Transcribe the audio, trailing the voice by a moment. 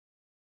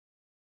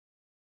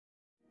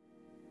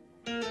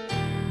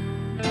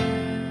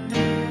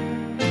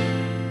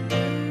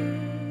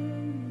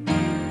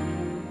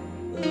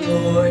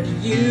Lord,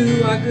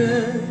 you are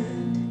good.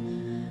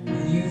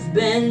 You've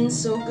been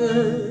so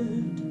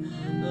good.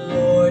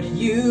 Lord,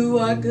 you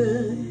are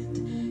good.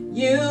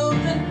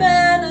 You've been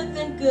better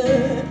than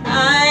good.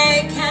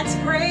 I can't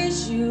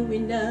praise you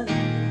enough.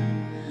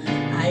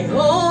 I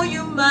owe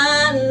you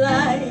my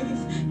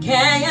life.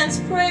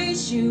 Can't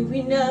praise you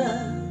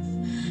enough.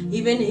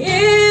 Even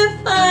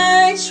if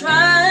I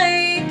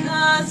try,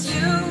 'cause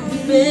you've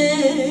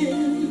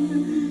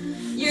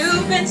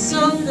been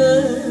so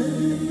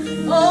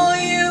good. Oh,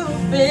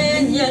 you've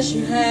been, yes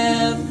you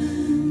have.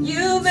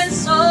 You've been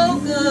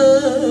so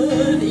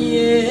good.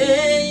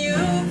 Yeah,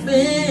 you've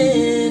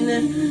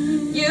been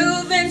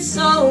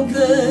so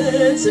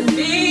good to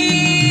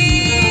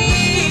me.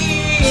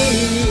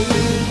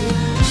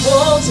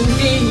 Oh, to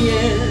me,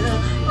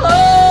 yeah.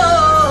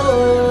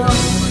 Oh,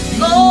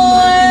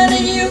 Lord,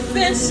 you've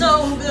been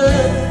so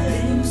good.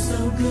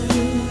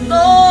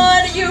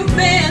 Lord, you've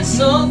been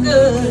so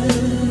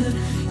good.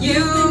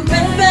 You've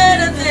been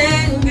better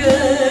than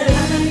good.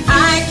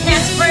 I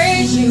can't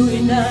praise you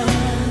enough.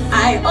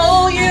 I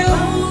owe you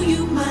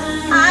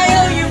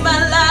my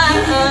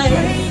life.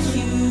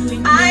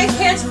 I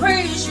can't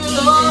praise you,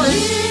 Lord,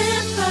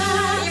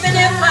 even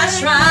if I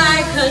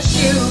try, 'cause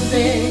you've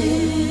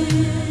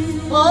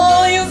been,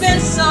 oh, you've been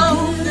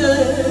so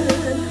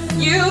good.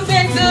 You've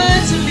been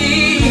good to me.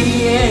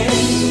 Yeah.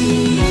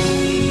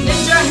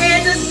 Lift your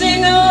hands and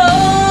sing,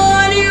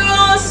 Lord, you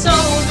are so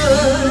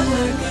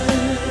good.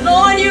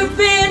 Lord, you've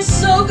been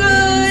so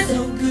good.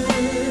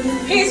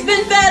 He's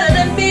been better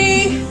than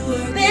me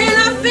than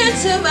I've been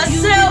to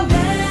myself.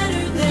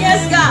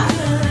 Yes, God,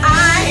 I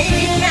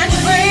can't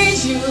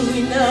praise you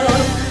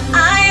enough. I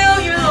owe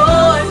you,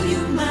 Lord.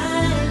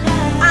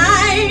 I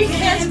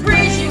can't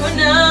praise you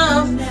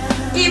enough,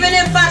 even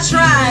if I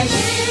try.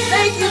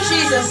 Thank you,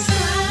 Jesus.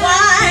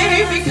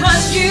 Why?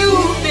 Because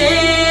you've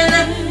been,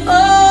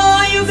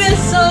 oh, you've been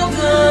so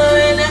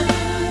good.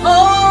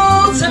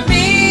 Oh, to me.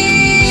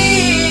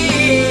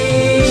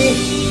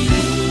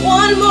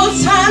 One more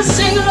time,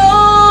 sing,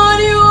 Lord,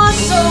 you are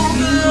so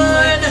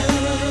good.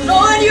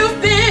 Lord, you've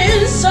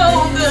been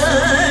so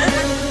good.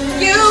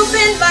 You've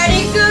been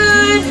mighty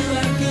good.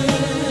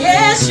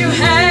 Yes, you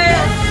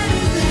have.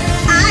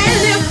 I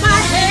lift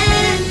my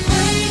hand.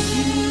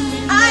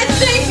 I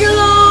thank you,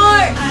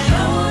 Lord.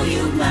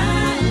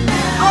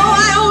 Oh,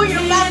 I owe you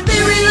my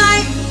very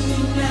life.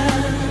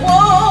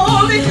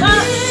 Oh,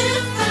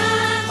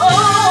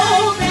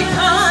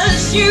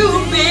 because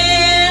you've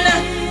been,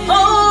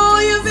 oh,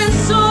 you've been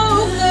so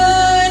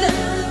good.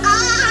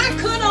 I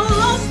could have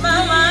lost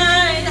my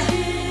mind,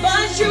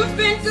 but you've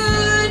been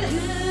good.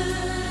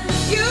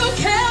 You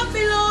kept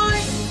me,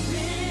 Lord.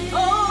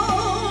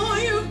 Oh,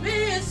 you've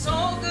been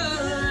so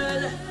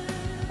good.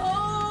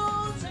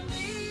 Oh, to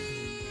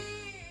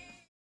me.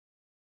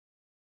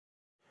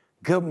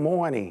 Good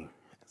morning.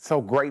 So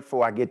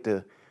grateful I get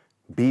to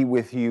be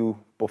with you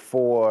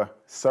before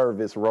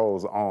service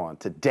rolls on.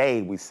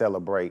 Today we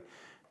celebrate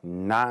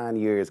 9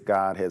 years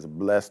God has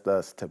blessed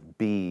us to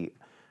be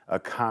a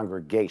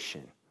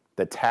congregation,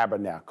 the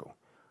Tabernacle.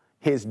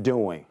 His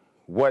doing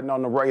wasn't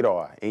on the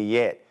radar, and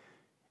yet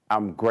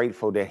I'm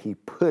grateful that he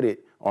put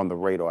it on the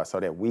radar so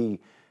that we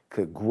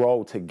could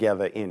grow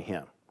together in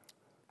him.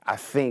 I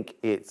think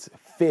it's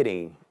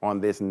fitting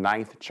on this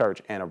 9th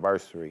church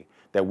anniversary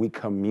that we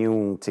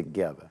commune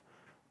together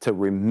to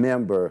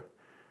remember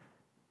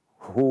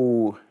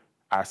who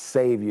our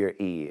Savior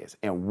is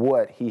and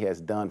what he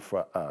has done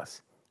for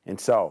us. And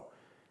so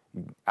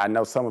I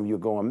know some of you are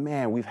going,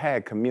 man, we've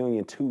had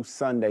communion 2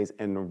 Sundays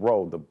in a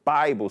row. The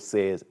Bible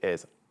says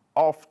as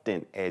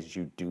often as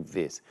you do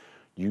this,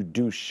 you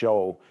do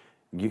show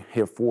you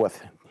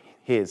forth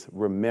his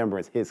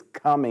remembrance, his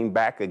coming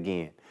back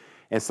again.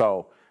 And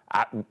so,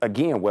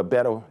 again, what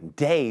better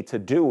day to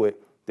do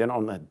it than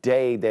on the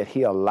day that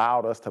he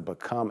allowed us to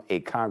become a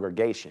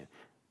congregation,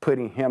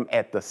 putting him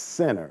at the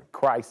center,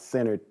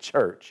 Christ-centered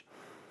church,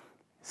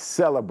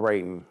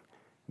 celebrating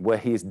what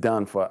he's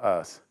done for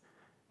us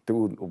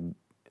through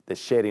the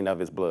shedding of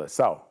his blood.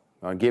 So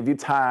I'm going to give you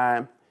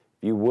time.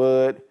 If you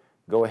would,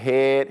 go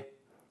ahead,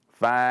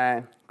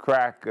 find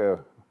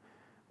cracker,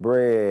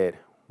 bread,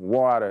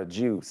 water,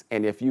 juice.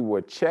 And if you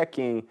were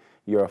checking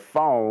your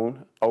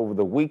phone over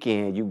the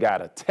weekend, you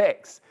got a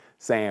text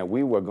saying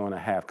we were going to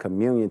have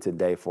communion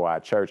today for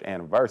our church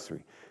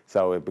anniversary.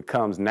 So it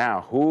becomes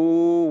now,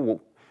 who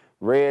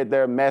read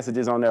their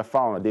messages on their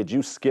phone? Or did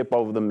you skip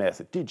over the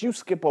message? Did you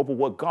skip over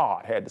what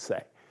God had to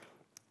say?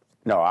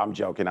 No, I'm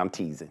joking, I'm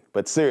teasing.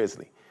 But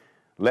seriously,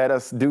 let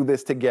us do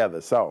this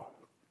together. So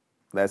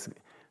let's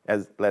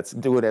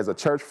do it as a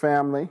church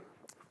family,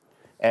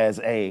 as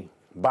a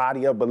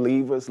body of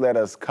believers. Let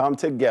us come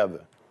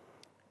together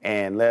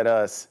and let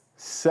us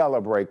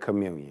celebrate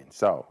communion.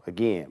 So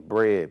again,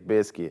 bread,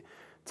 biscuit,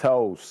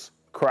 toast,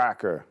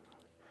 cracker.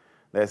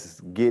 Let's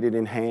get it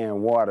in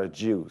hand, water,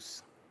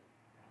 juice.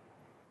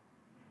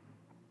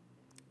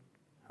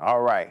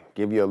 All right,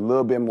 give you a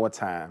little bit more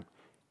time.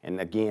 And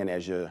again,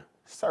 as you're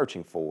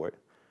searching for it,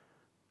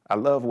 I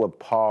love what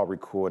Paul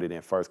recorded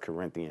in 1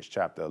 Corinthians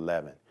chapter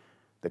 11.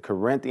 The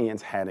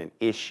Corinthians had an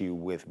issue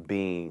with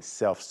being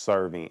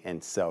self-serving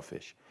and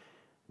selfish.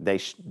 They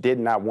did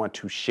not want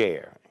to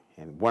share.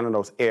 And one of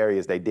those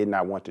areas they did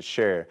not want to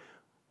share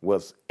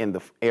was in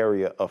the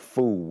area of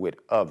food with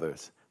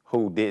others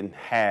who didn't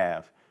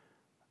have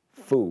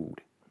food.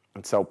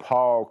 And so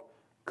Paul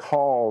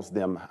calls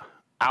them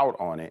out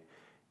on it.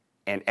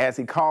 And as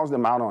he calls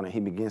them out on it, he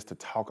begins to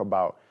talk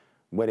about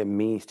what it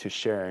means to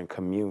share and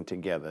commune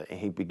together. And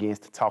he begins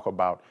to talk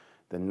about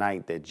the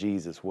night that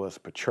Jesus was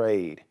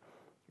betrayed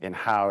and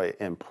how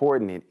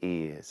important it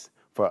is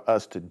for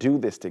us to do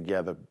this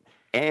together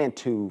and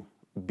to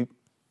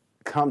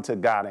come to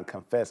God and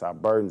confess our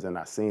burdens and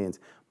our sins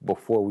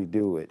before we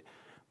do it.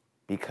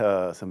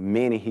 Because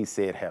many, he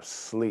said, have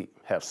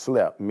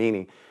slept,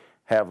 meaning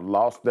have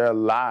lost their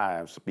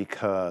lives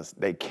because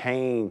they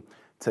came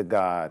to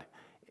God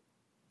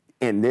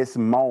in this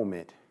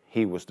moment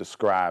he was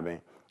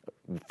describing,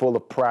 full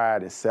of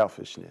pride and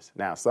selfishness.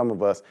 Now, some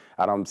of us,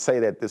 I don't say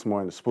that this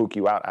morning to spook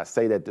you out. I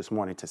say that this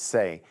morning to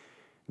say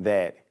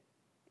that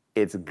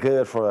it's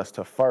good for us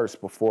to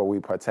first, before we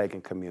partake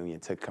in communion,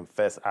 to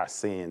confess our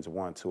sins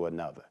one to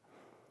another.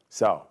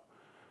 So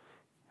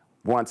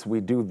once we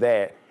do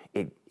that,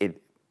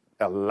 it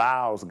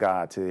allows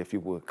God to, if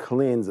you will,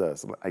 cleanse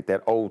us, like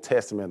that Old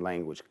Testament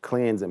language,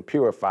 cleanse and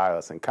purify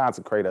us and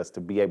consecrate us to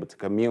be able to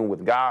commune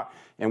with God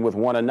and with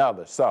one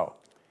another. So,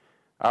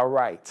 all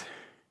right.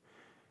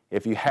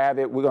 If you have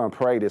it, we're going to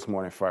pray this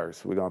morning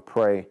first. We're going to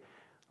pray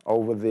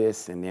over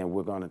this, and then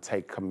we're going to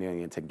take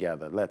communion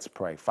together. Let's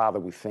pray. Father,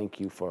 we thank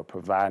you for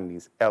providing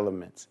these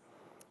elements.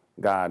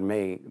 God,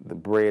 may the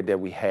bread that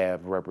we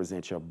have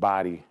represent your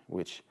body,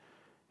 which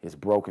is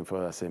broken for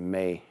us, and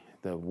may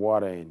the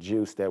water and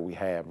juice that we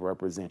have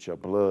represent your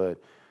blood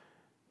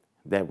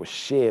that was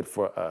shed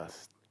for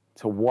us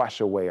to wash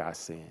away our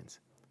sins.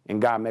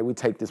 And God, may we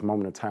take this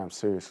moment of time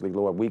seriously,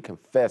 Lord. We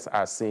confess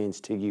our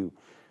sins to you.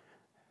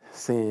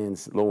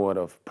 Sins, Lord,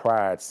 of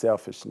pride,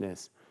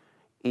 selfishness,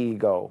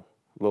 ego,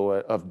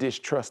 Lord, of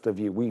distrust of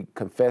you. We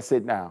confess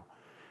it now,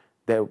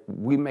 that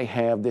we may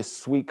have this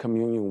sweet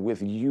communion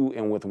with you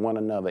and with one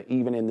another,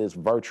 even in this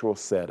virtual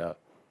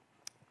setup.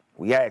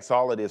 We ask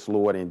all of this,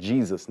 Lord, in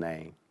Jesus'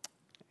 name.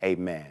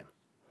 Amen.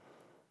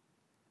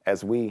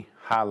 As we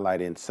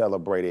highlighted and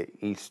celebrated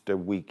Easter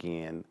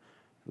weekend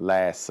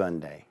last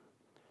Sunday,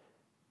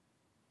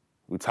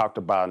 we talked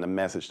about in the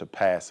message the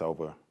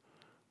Passover,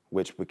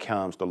 which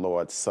becomes the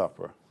Lord's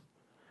Supper.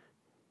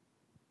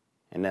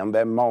 And then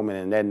that moment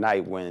and that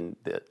night when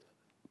the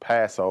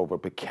Passover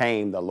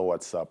became the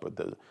Lord's Supper,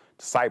 the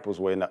disciples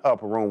were in the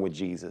upper room with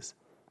Jesus,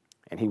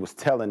 and he was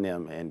telling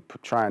them and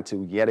trying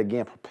to yet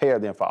again prepare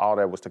them for all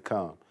that was to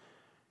come.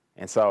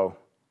 And so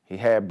he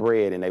had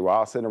bread, and they were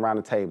all sitting around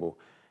the table,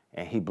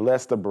 and he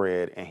blessed the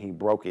bread, and he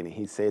broke it, and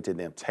he said to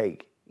them,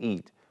 "Take,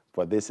 eat,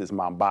 for this is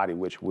my body,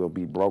 which will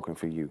be broken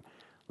for you."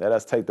 Let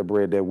us take the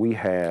bread that we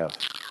have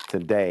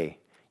today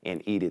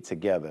and eat it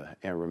together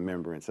in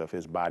remembrance of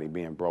his body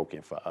being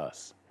broken for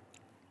us.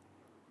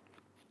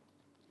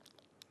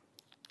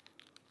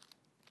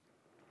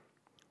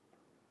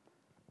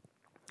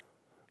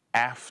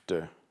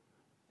 After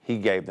he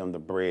gave them the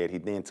bread, he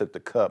then took the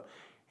cup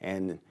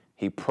and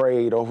he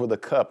prayed over the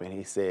cup, and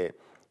he said,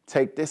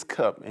 "Take this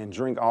cup and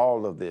drink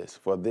all of this,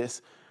 for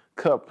this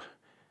cup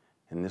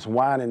and this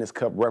wine in this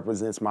cup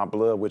represents my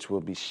blood, which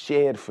will be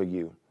shed for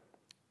you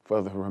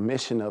for the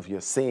remission of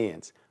your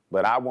sins.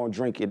 But I won't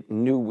drink it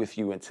new with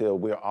you until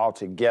we're all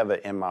together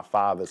in my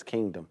Father's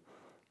kingdom."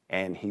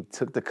 And he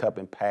took the cup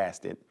and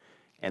passed it,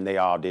 and they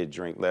all did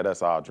drink. Let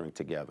us all drink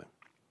together.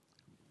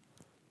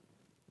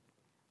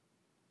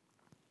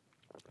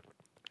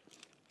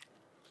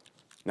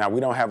 Now,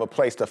 we don't have a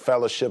place to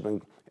fellowship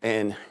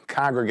and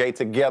congregate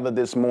together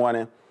this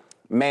morning.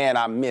 Man,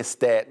 I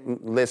missed that,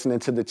 listening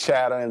to the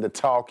chatter and the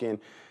talking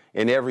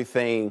and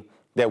everything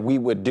that we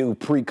would do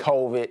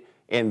pre-COVID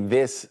in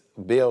this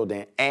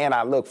building. And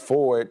I look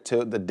forward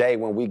to the day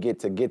when we get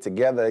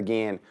together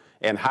again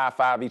and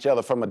high-five each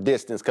other from a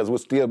distance, because we'll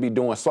still be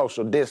doing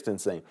social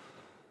distancing.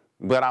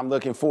 But I'm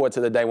looking forward to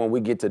the day when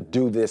we get to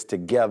do this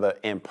together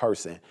in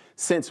person.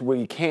 Since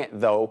we can't,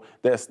 though,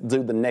 let's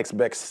do the next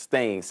best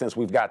thing. Since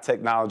we've got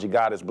technology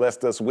God has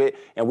blessed us with,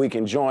 and we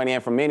can join in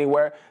from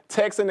anywhere,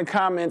 text in the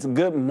comments,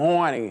 "Good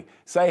morning."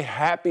 Say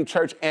happy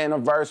church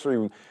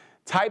anniversary.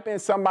 Type in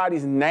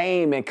somebody's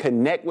name and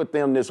connect with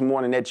them this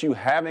morning that you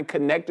haven't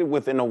connected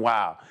with in a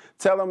while.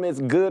 Tell them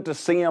it's good to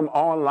see them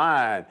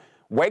online.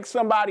 Wake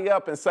somebody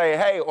up and say,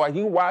 "Hey, are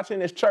you watching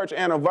this church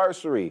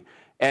anniversary?"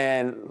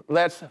 And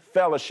let's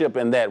fellowship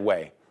in that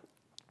way.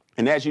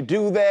 And as you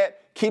do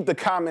that, keep the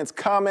comments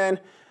coming.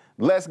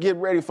 Let's get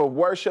ready for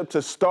worship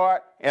to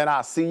start, and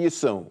I'll see you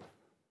soon.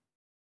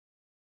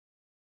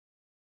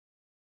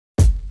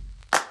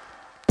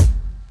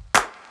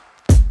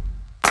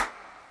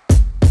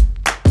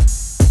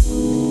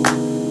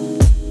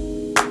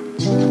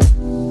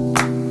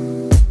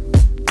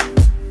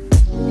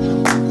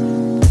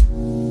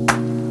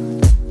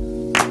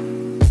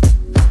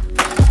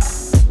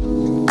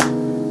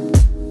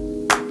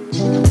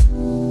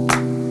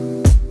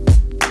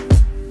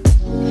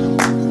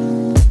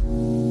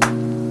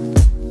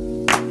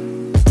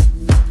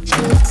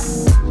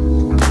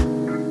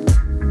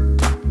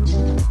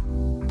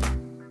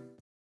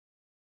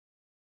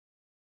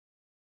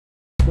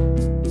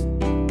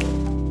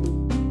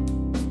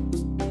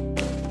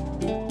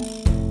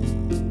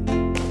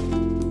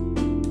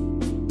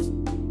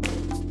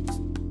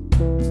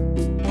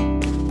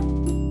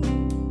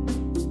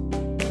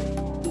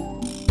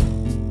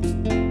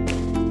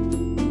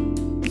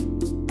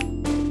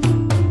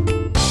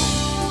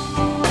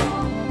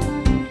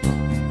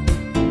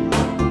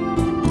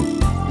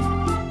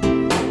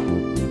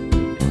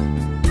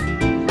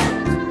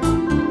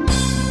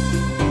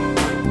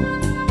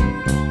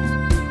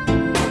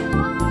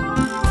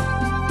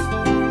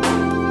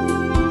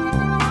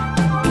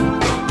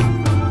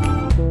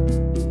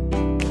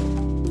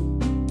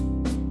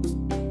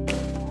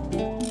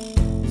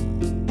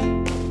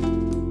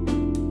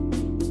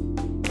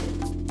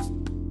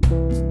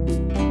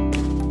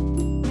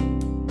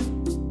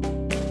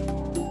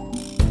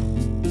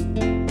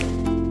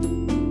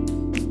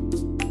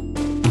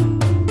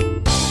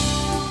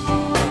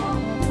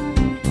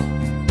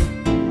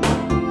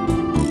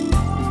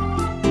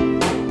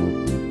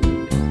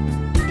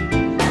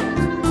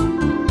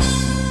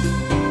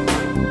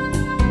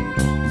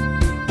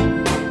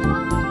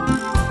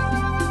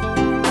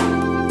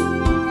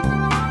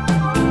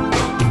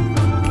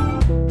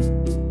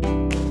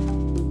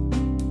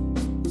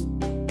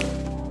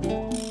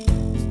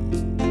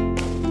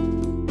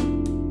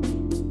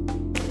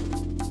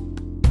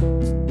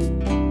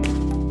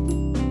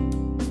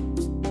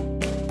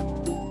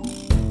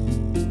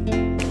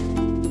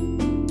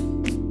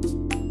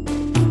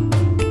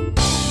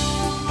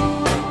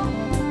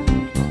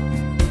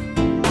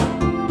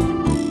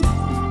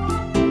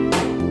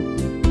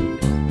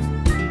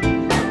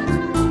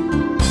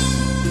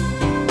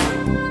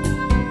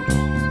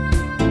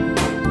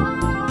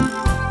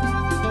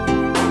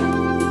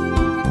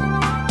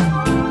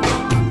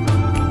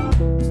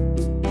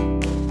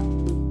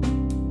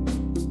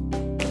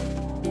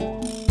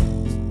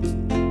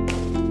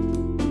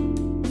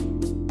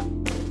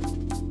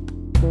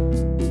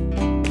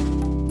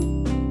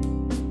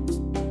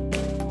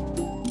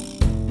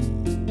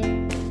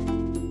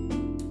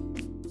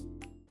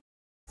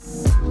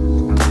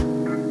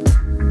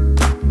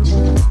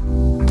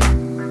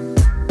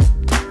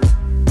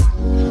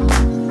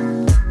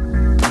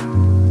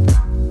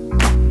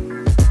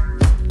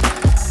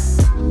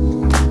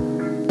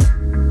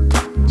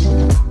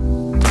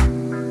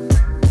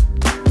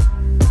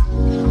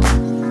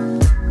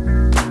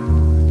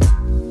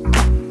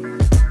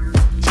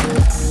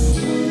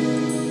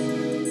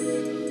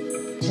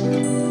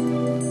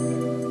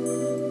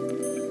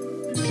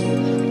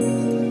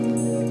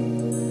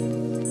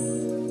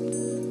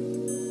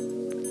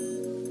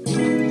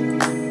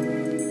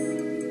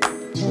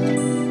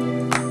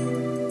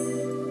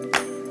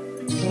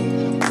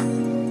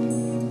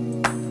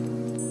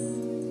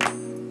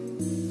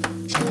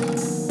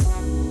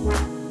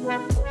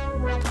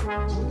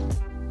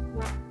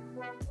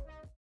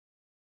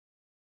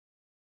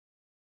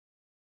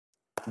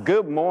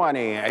 Good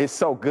morning. It's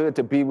so good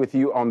to be with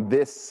you on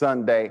this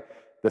Sunday,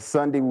 the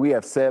Sunday we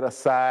have set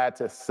aside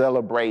to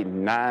celebrate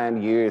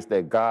 9 years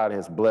that God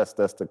has blessed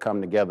us to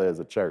come together as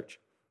a church.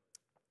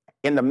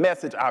 In the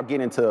message, I'll get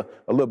into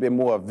a little bit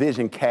more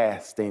vision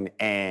casting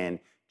and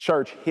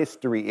church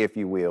history, if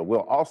you will.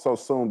 We'll also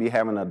soon be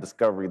having a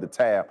Discovery the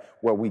Tab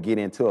where we get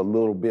into a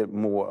little bit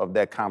more of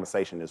that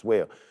conversation as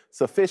well.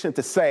 Sufficient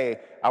to say,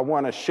 I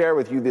want to share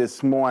with you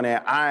this morning,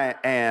 I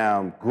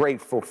am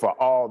grateful for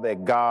all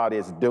that God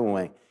is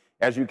doing.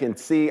 As you can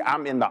see,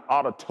 I'm in the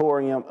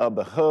auditorium of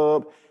the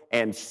Hub,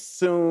 and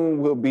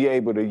soon we'll be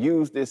able to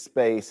use this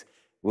space.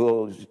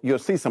 You'll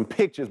see some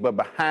pictures, but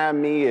behind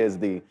me is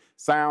the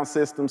sound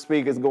system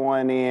speakers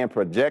going in,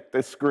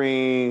 projector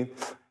screen,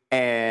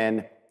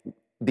 and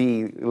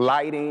the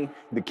lighting,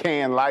 the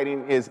can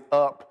lighting is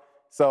up.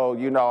 So,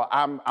 you know,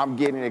 I'm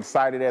getting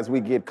excited as we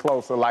get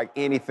closer. Like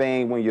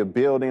anything, when you're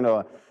building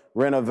or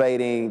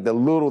renovating, the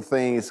little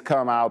things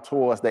come out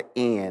towards the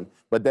end,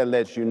 but that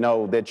lets you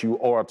know that you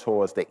are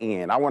towards the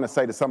end. I want to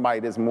say to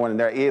somebody this morning,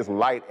 there is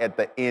light at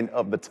the end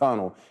of the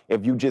tunnel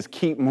if you just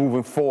keep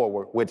moving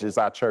forward, which is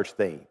our church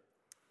theme.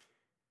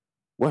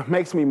 What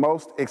makes me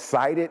most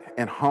excited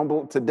and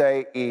humbled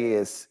today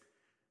is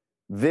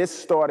this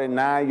started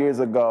 9 years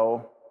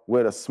ago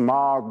with a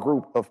small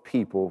group of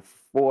people,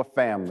 4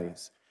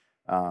 families,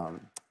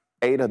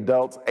 8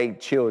 adults, 8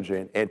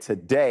 children. And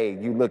today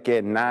you look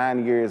at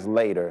 9 years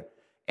later,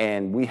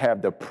 and we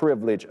have the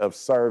privilege of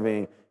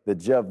serving the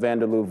Jeff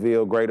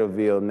Vanderlouville,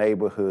 Greaterville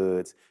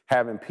neighborhoods,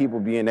 having people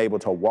being able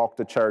to walk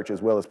to church,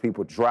 as well as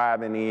people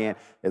driving in,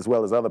 as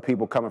well as other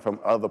people coming from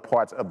other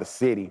parts of the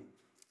city.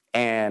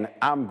 And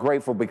I'm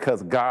grateful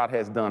because God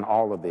has done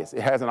all of this.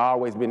 It hasn't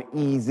always been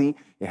easy.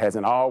 It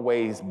hasn't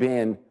always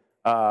been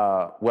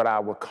what I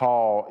would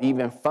call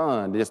even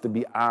fun, just to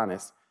be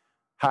honest.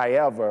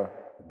 However,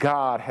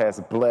 God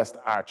has blessed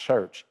our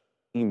church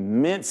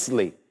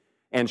immensely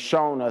and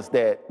shown us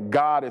that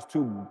God is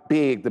too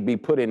big to be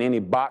put in any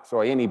box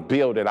or any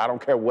building. I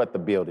don't care what the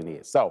building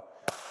is. So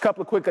a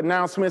couple of quick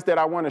announcements that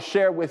I want to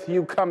share with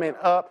you coming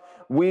up.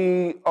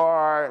 We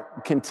are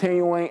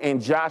continuing in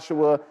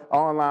Joshua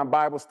online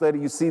Bible study.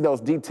 You see those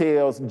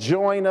details.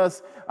 Join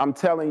us. I'm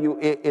telling you,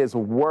 it is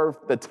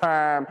worth the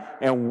time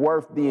and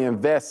worth the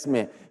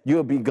investment.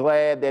 You'll be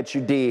glad that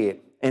you did.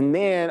 And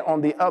then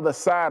on the other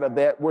side of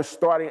that, we're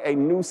starting a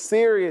new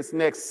series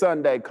next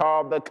Sunday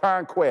called The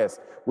Conquest.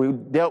 We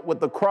dealt with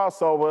the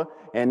crossover,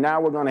 and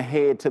now we're going to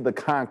head to the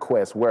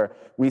conquest, where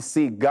we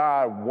see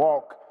God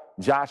walk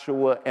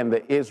Joshua and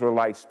the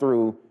Israelites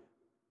through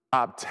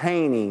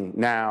obtaining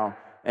now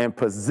and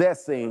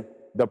possessing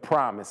the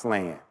promised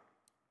land.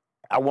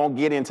 I won't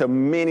get into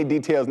many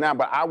details now,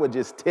 but I would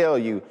just tell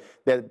you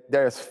that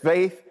there's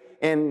faith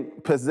in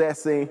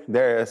possessing,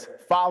 there's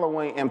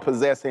following and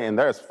possessing, and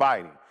there's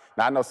fighting.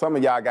 Now, I know some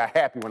of y'all got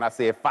happy when I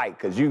said fight,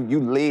 because you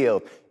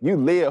live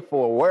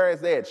for, where is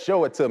that?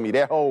 Show it to me,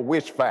 that whole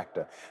wish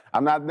factor.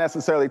 I'm not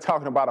necessarily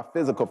talking about a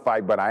physical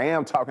fight, but I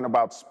am talking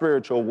about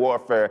spiritual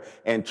warfare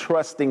and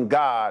trusting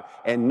God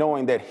and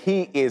knowing that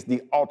he is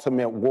the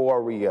ultimate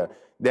warrior,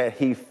 that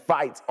he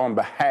fights on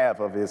behalf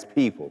of his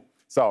people.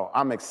 So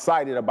I'm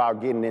excited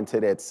about getting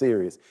into that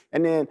series.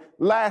 And then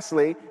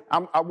lastly,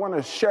 I want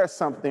to share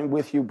something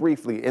with you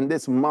briefly. In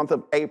this month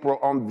of April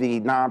on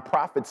the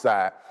nonprofit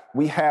side,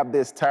 we have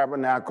this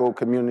Tabernacle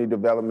Community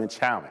Development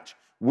Challenge.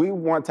 We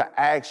want to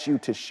ask you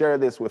to share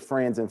this with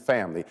friends and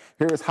family.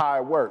 Here's how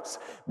it works.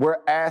 We're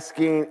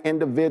asking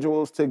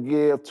individuals to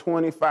give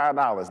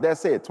 $25.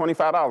 That's it,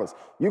 $25.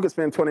 You can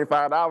spend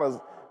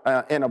 $25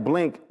 in a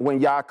blink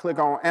when y'all click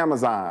on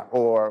Amazon,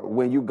 or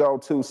when you go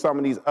to some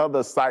of these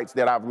other sites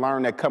that I've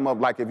learned that come up,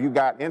 like if you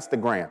got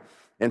Instagram.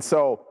 And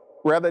so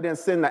rather than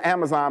send the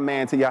Amazon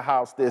man to your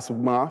house this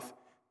month,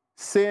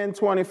 send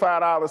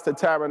 $25 to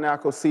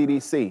Tabernacle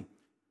CDC.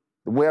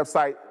 The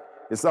website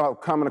is all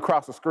coming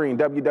across the screen,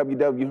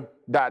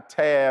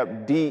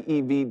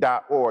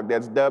 www.tabdev.org.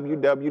 That's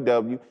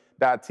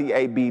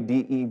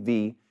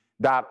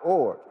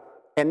www.tabdev.org.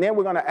 And then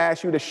we're going to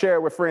ask you to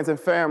share with friends and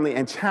family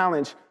and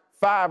challenge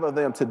 5 of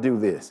them to do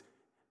this.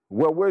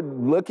 What we're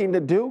looking to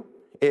do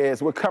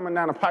is we're coming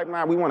down the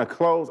pipeline. We want to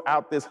close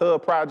out this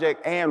hub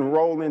project and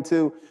roll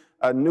into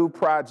a new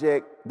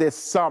project this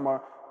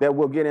summer that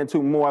we'll get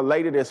into more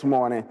later this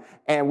morning.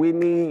 And we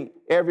need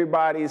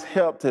everybody's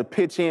help to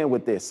pitch in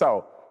with this.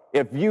 So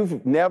if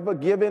you've never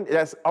given,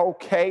 that's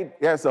okay.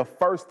 There's a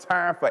first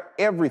time for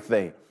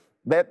everything.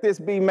 Let this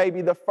be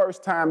maybe the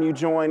first time you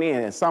join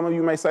in. And some of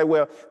you may say,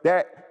 well,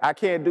 that I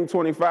can't do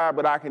 25,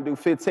 but I can do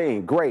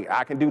 15. Great,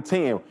 I can do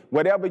 10.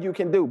 Whatever you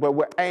can do, but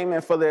we're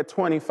aiming for that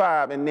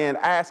 25 and then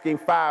asking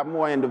 5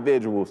 more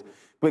individuals,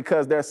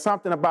 because there's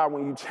something about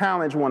when you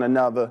challenge one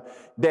another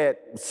that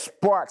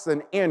sparks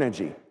an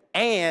energy.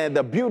 And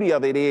the beauty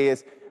of it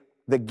is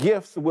the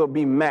gifts will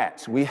be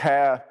matched. We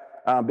have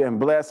been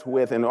blessed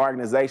with an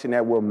organization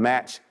that will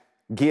match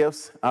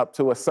gifts up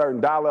to a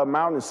certain dollar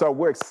amount, and so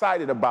we're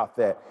excited about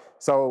that.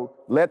 So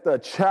let the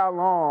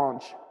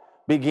challenge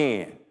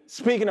begin.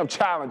 Speaking of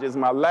challenges,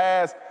 my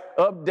last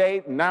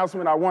update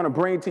announcement I want to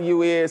bring to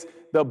you is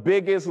the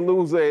Biggest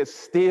Loser is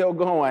still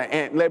going,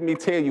 and let me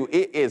tell you,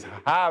 it is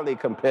highly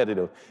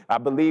competitive. I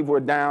believe we're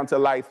down to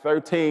like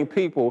 13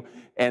 people,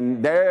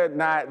 and they're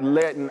not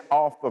letting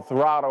off the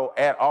throttle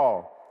at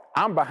all.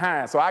 I'm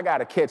behind, so I got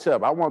to catch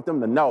up. I want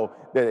them to know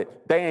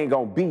that they ain't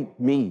going to beat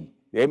me.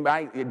 They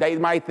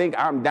might think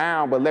I'm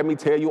down, but let me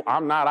tell you,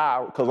 I'm not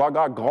out, because I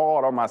got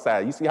God on my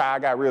side. You see how I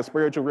got real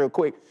spiritual real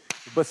quick?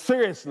 But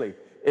seriously,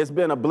 it's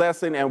been a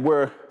blessing, and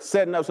we're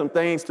setting up some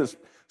things to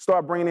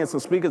start bringing in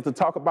some speakers to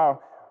talk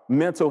about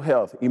mental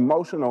health,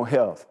 emotional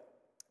health,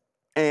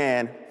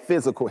 and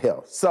physical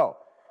health. So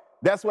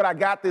that's what I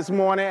got this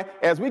morning.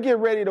 As we get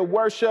ready to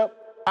worship,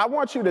 I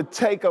want you to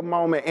take a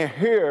moment and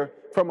hear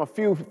from a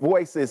few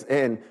voices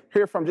and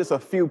hear from just a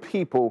few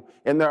people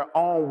in their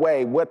own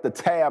way what the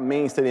tab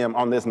means to them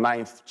on this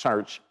 9th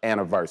church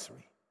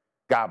anniversary.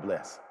 God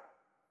bless.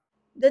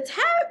 The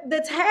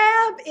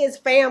tab is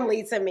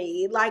family to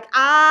me. Like,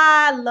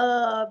 I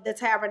love the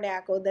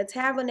Tabernacle. The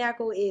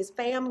Tabernacle is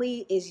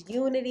family, is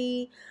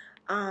unity,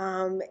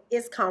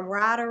 it's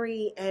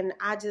camaraderie, and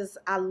I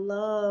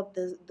love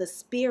the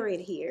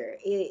spirit here.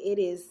 It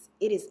is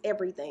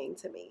everything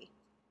to me.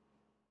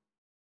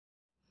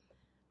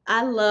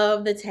 I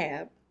love the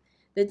tab.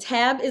 The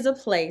tab is a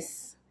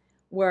place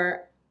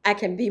where I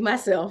can be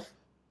myself,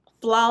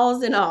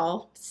 flaws and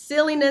all,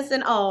 silliness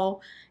and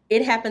all.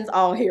 It happens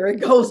all here. It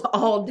goes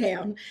all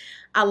down.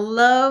 I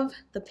love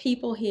the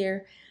people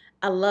here.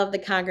 I love the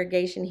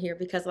congregation here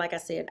because, like I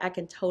said, I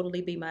can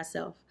totally be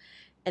myself,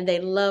 and they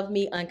love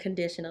me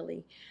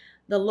unconditionally.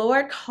 The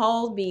Lord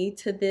called me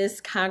to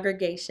this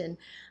congregation,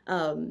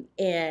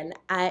 and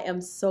I am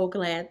so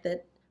glad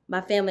that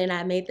my family and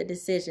I made the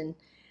decision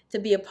to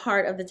be a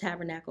part of the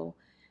Tabernacle,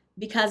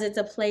 because it's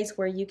a place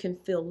where you can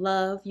feel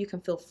love, you can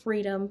feel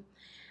freedom,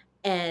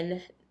 and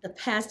the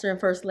pastor and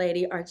first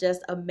lady are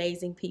just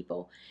amazing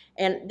people.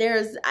 And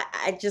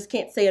I just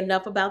can't say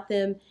enough about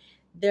them.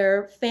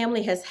 Their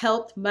family has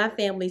helped my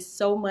family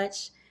so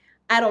much.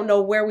 I don't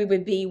know where we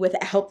would be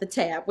without the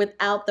tab,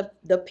 without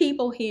the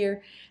people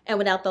here, and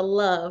without the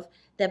love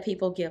that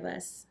people give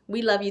us.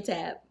 We love you,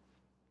 Tab.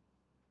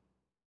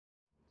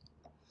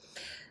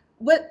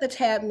 What the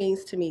tab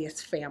means to me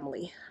is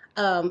family.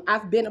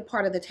 I've been a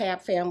part of the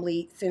tab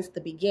family since the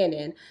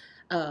beginning.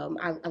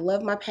 I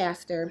love my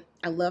pastor.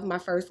 I love my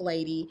first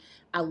lady.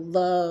 I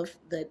love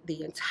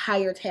the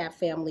entire tab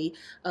family.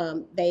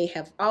 They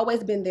have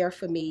always been there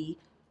for me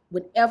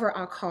whenever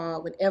I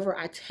call, whenever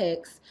I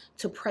text,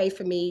 to pray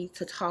for me,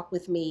 to talk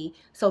with me.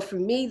 So for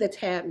me, the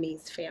tab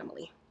means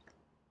family.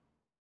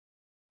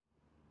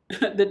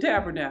 The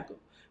Tabernacle.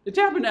 The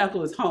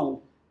Tabernacle is home,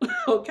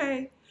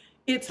 okay?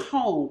 It's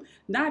home,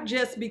 not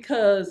just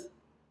because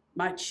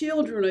my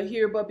children are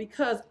here, but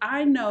because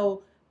I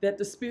know that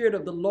the Spirit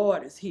of the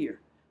Lord is here.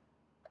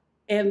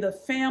 and the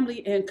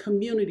family and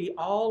community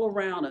all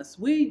around us.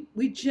 We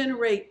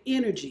generate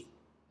energy.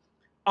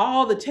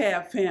 All the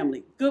Tab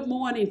family. Good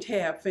morning,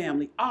 Tab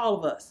family. All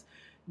of us.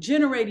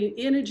 Generating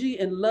energy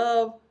and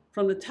love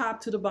from the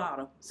top to the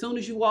bottom. As soon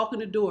as you walk in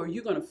the door,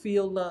 you're going to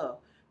feel love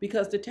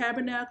because the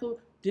Tabernacle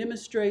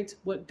demonstrates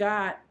what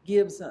God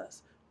gives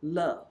us,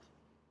 love.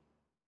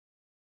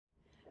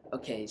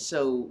 Okay,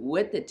 so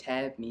what the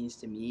Tab means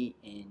to me,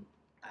 and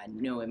I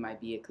know it might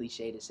be a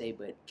cliche to say,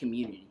 but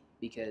community,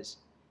 because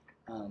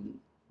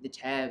the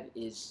Tab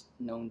is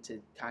known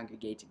to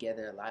congregate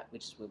together a lot,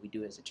 which is what we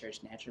do as a church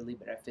naturally,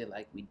 but I feel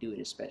like we do it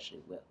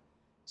especially well.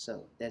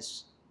 So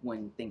that's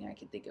one thing I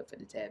can think of for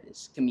the Tab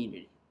is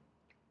community.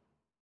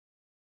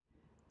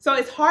 So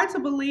it's hard to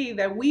believe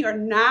that we are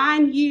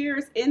 9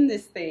 years in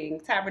this thing,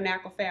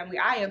 Tabernacle family.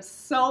 I am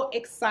so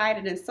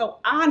excited and so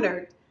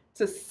honored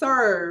to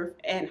serve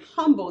and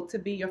humbled to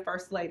be your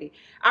first lady.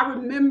 I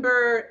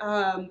remember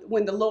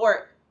when the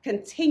Lord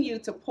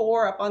continued to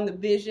pour upon the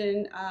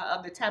vision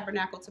of the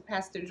Tabernacle to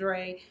Pastor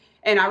Dre.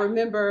 And I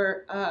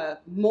remember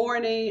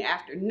morning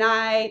after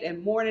night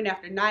and morning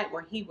after night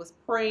where he was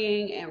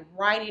praying and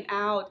writing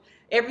out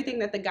everything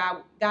that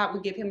God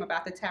would give him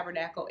about the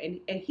Tabernacle.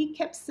 And he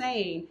kept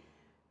saying,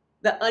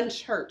 the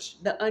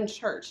unchurched, the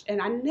unchurched.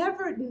 And I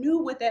never knew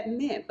what that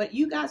meant. But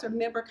you guys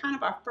remember kind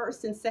of our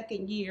first and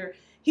second year,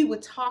 he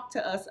would talk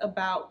to us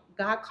about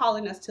God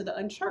calling us to the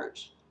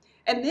unchurched.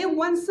 And then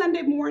one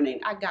Sunday morning,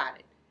 I got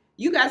it.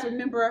 You guys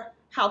remember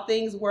how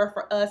things were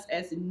for us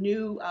as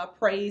new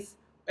praise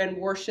and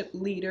worship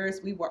leaders.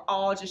 We were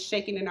all just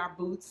shaking in our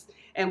boots,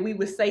 and we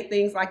would say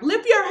things like,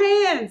 lift your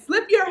hands,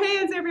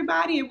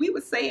 everybody. And we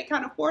would say it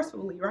kind of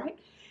forcefully, right?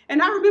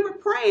 And I remember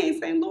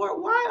praying, saying,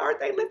 Lord, why aren't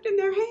they lifting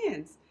their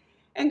hands?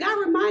 And God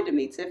reminded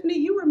me, Tiffany,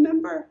 you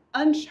remember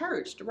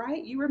unchurched,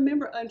 right? You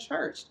remember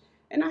unchurched.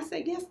 And I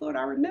said, yes, Lord,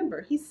 I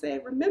remember. He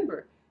said,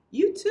 remember,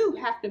 you too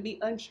have to be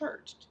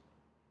unchurched.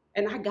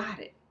 And I got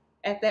it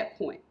at that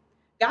point.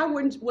 God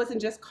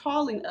wasn't just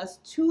calling us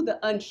to the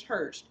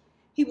unchurched.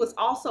 He was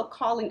also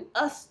calling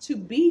us to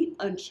be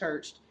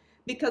unchurched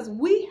because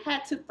we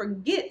had to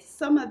forget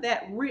some of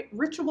that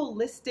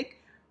ritualistic,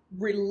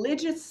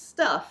 religious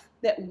stuff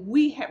that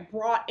we had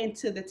brought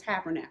into the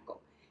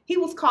Tabernacle. He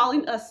was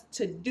calling us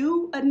to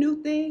do a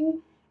new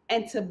thing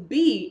and to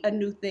be a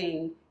new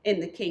thing in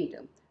the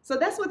kingdom. So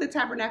that's what the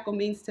Tabernacle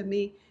means to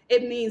me.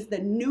 It means the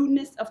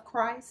newness of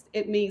Christ.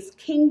 It means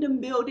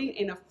kingdom building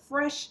in a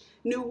fresh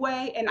new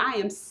way. And I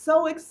am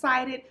so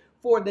excited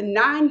for the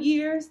 9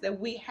 years that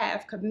we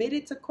have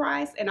committed to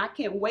Christ. And I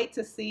can't wait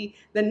to see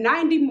the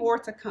 90 more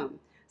to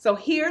come. So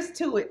here's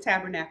to it,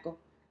 Tabernacle.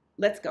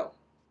 Let's go.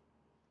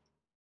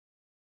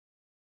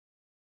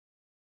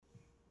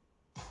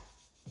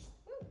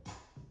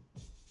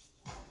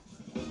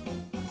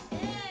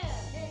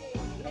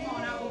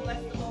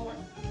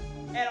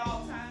 At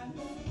all times,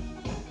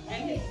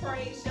 and his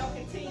praise shall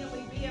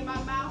continually be in my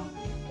mouth.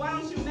 Why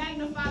don't you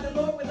magnify the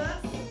Lord with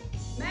us?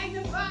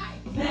 Magnify.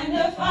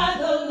 Magnify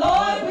the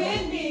Lord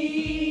with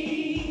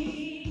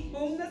me.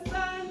 Whom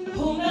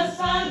the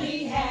Son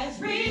he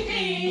has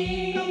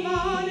redeemed. Come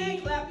on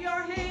and clap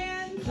your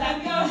hands.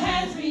 Clap your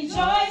hands,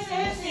 rejoice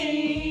and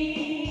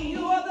sing.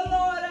 You are the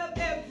Lord of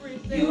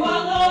everything. You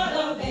are Lord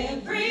of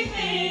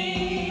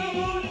everything. Come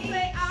on and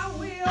say, I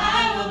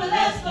will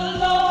bless the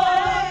Lord.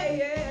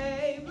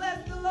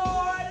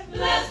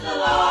 Bless the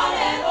Lord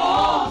at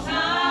all times.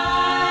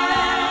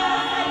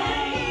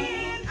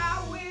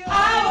 I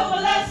will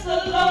bless the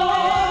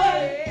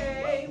Lord.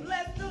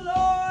 Bless the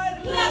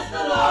Lord. Bless the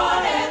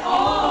Lord at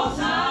all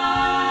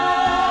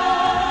times.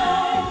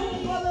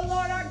 For the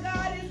Lord our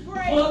God is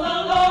great. For the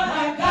Lord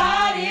our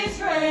God is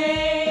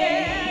great.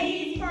 Yeah,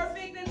 he's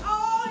perfect in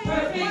all his ways.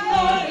 Perfect,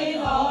 Lord, in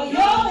all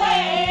your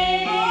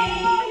ways.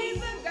 Oh,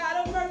 he's a God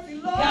of mercy,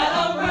 Lord. God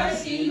of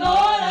mercy,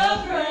 Lord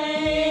of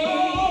grace.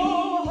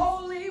 Oh,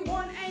 Holy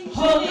One,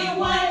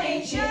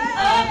 ancient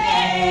of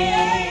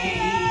days.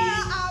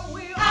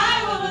 I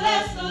will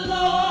bless the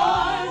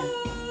Lord.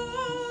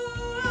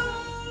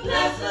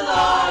 Bless the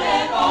Lord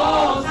at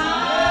all times.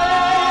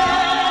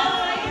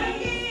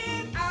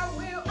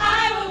 I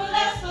will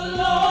bless the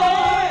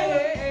Lord.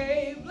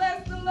 Bless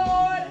the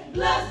Lord.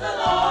 Bless the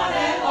Lord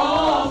at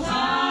all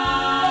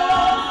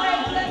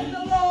times. Bless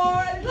the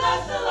Lord.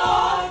 Bless the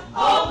Lord,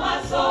 oh my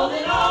soul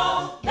and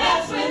all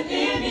that's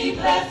within me.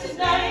 Bless his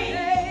name.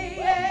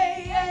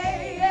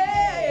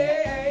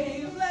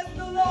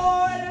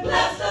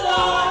 Bless the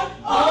Lord,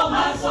 oh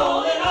my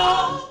soul and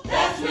all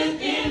that's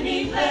within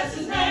me. Bless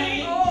his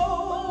name.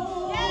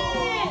 Oh,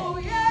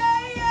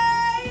 yeah.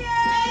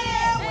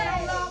 When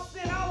I'm lost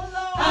and all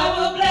alone, I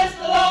will bless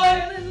the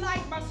Lord. Feeling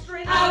like my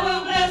strength. I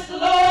will bless the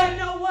Lord.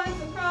 No one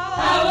to call.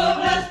 I will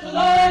bless the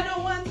Lord. No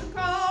one to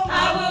call.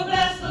 I will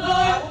bless the I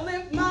Lord. will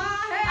lift my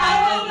head. I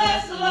will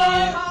bless the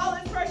Lord. Call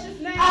his precious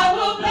name. I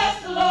will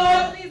bless the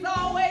Lord. He's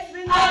always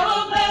been there. I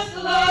will bless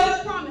the Lord.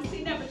 His promise,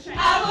 he never changed.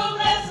 I will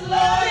bless the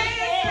Lord.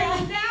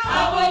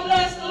 I will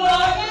bless the Lord.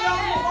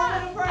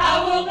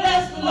 I will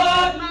bless the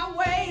Lord. My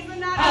ways are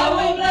not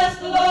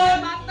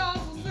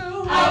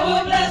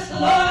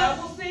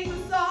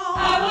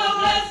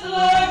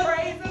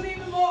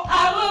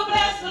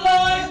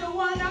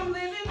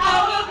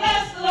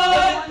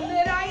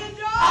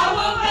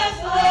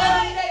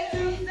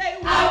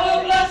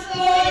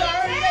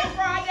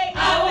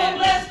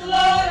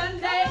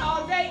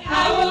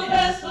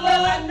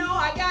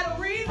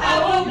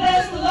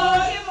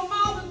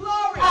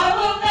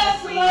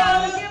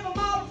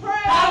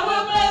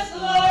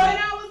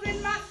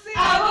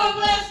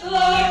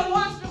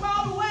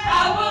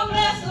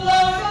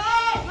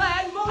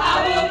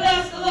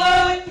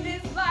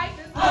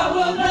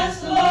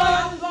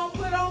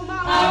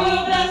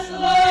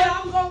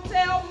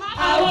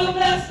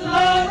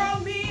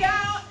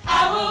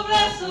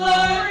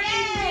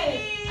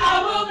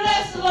I will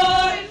bless the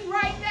Lord. Sitting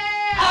right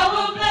there. I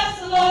will bless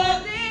the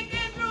Lord.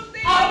 Thinking through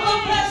things. I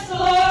will bless the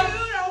Lord.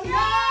 You don't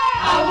know.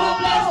 I will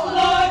bless the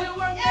Lord. You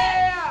were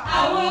there.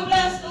 I will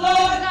bless the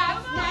Lord.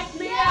 God snatched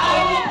me I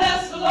out. will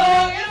bless the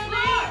Lord. Yes,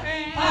 Lord.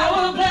 I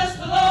will bless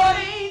the Lord.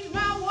 Change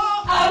my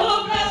walk. I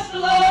will bless the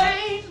Lord.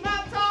 Change my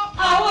talk.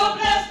 I will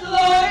bless the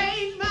Lord.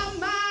 Change my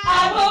mind.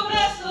 I will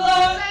bless the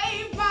Lord.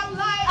 Save my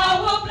life. I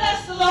will bless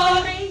the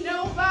Lord. Ain't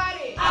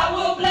nobody. I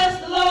will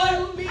bless the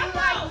Lord. Be like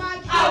my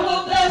I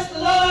will bless the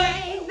Lord.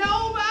 Ain't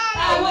nobody.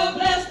 I will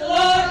bless the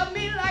Lord. Love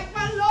me like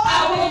my Lord.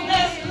 I will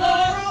bless the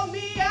Lord. Throw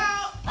me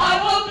out. I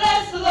will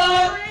bless the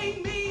Lord.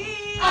 Bring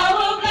me in. I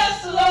will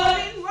bless the Lord.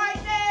 Sitting right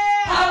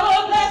there. I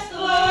will bless the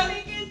Lord.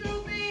 Thinking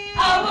through things.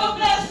 I will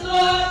bless the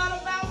Lord.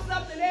 Thought about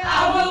something else.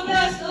 I will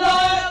bless the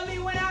Lord. Love me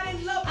when I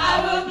didn't love you. I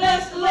will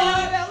bless the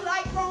Lord. Felt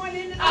like throwing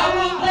in the I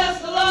will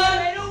bless the Lord.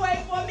 Made a way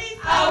for me.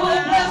 I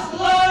will bless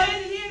the Lord.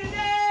 Sitting here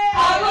today.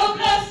 I will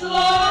bless the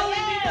Lord.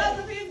 Only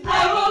because of His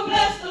I will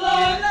bless the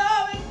Lord. His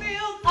love is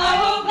filled. I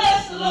will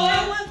bless the Lord.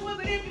 There once was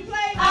an empty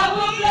place. I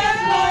will bless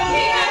the Lord.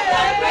 He has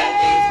done great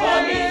things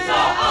for me, so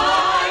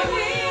I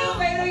will.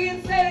 Say it again,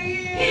 say it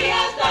again. He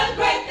has done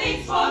great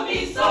things for me,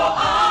 so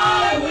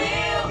I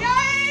will.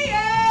 Yeah,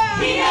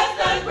 yeah. He has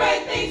done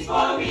great things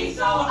for me,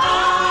 so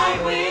I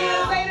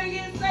will. Say it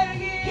again, say it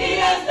again. He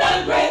has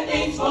done great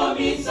things for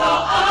me, so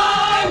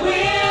I will.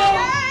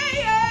 Yeah,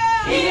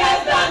 yeah. He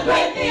has done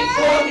great things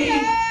for me.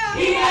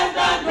 He has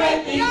done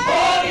great things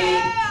for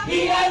me.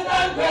 He has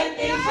done great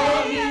things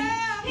for me.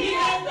 He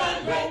has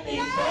done great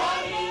things for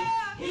me.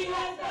 He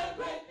has done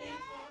great things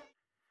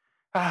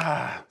for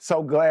me.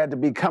 So glad to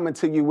be coming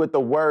to you with the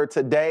word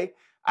today.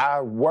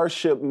 Our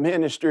worship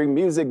ministry,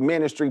 music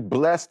ministry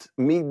blessed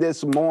me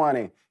this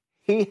morning.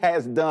 He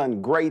has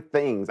done great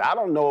things. I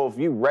don't know if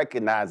you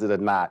recognize it or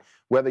not,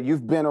 whether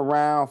you've been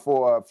around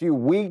for a few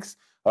weeks,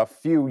 a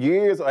few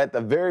years, or at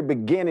the very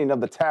beginning of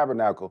the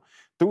Tabernacle.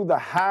 Through the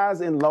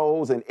highs and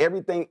lows and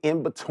everything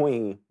in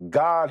between,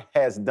 God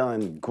has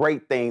done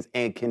great things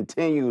and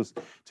continues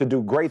to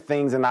do great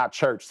things in our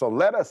church. So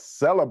let us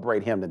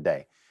celebrate Him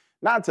today.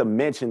 Not to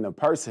mention the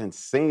person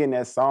singing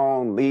that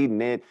song,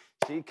 leading it,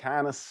 she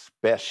kind of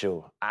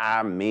special.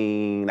 I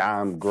mean,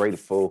 I'm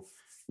grateful.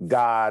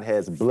 God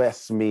has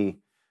blessed me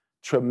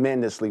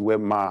tremendously with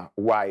my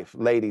wife,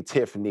 Lady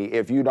Tiffany.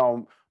 If you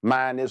don't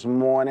mind this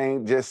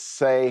morning, just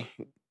say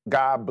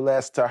God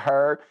bless to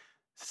her.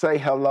 Say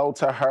hello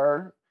to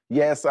her.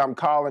 Yes, I'm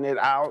calling it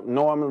out.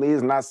 Normally,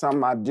 it's not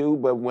something I do,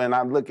 but when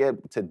I look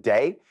at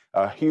today,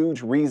 a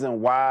huge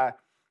reason why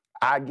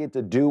I get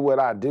to do what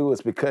I do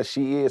is because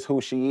she is who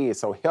she is.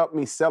 So help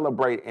me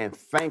celebrate and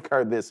thank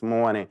her this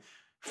morning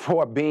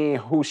for being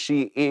who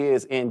she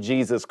is in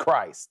Jesus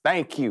Christ.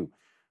 Thank you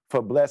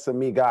for blessing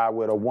me, God,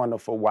 with a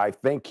wonderful wife.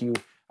 Thank you.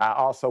 I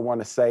also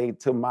want to say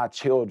to my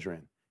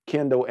children,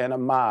 Kendall and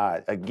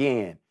Ahmad,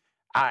 again,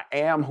 I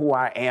am who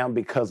I am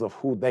because of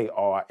who they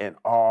are and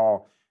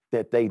all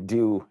that they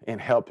do in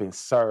helping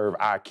serve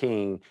our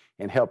King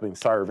and helping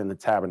serve in the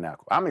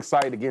tabernacle. I'm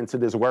excited to get into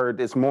this word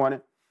this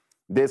morning.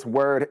 This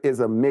word is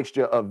a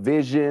mixture of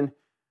vision,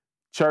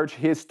 church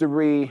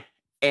history,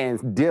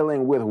 and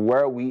dealing with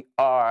where we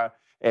are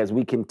as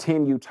we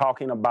continue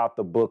talking about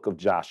the book of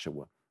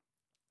Joshua.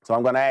 So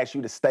I'm going to ask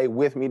you to stay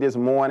with me this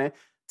morning.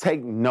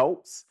 Take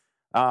notes.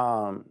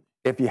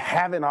 If you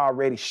haven't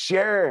already,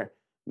 share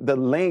the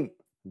link,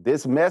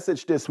 this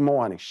message this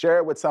morning. Share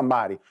it with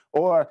somebody.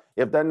 Or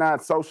if they're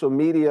not social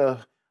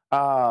media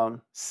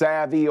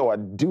savvy or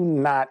do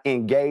not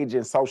engage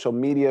in social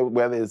media,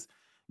 whether it's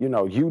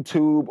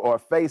YouTube or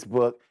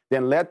Facebook,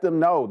 then let them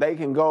know. They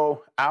can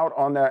go out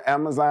on their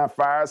Amazon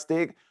Fire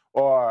Stick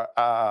or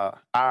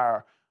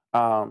our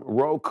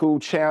Roku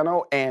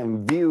channel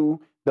and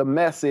view the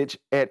message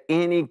at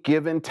any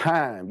given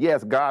time.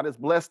 Yes, God has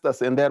blessed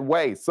us in that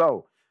way.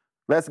 So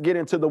let's get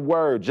into the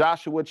word.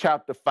 Joshua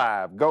chapter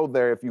 5. Go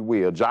there if you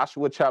will.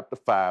 Joshua chapter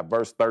 5,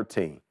 verse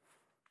 13.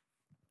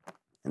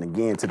 And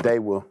again, today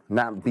will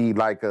not be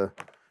like a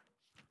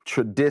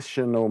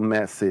traditional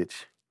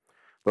message,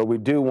 but we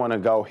do want to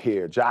go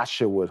here.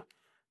 Joshua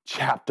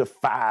chapter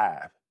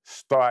 5,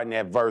 starting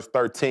at verse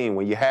 13.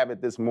 When you have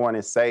it this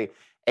morning, say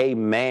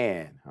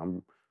amen.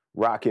 I'm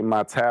rocking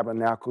my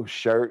Tabernacle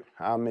shirt.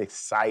 I'm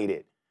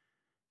excited.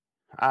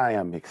 I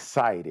am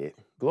excited.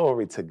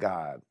 Glory to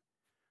God.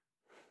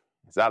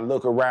 As I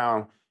look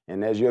around,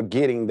 and as you're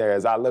getting there,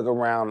 as I look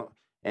around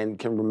and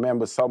can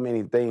remember so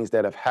many things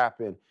that have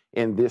happened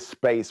in this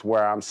space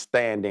where I'm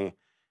standing,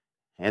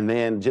 and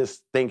then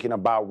just thinking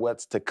about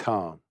what's to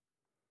come.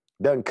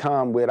 Doesn't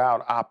come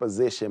without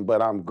opposition,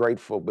 but I'm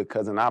grateful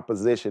because in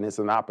opposition, it's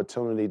an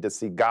opportunity to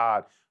see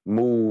God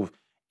move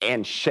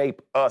and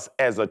shape us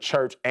as a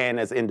church and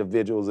as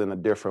individuals in a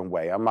different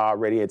way. I'm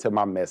already into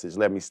my message.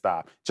 Let me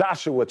stop.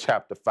 Joshua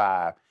chapter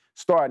 5,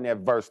 starting at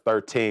verse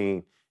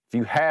 13. If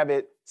you have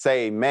it,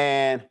 say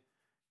amen.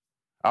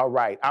 All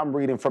right, I'm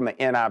reading from the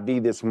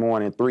NIV this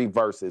morning, 3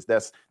 verses.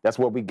 That's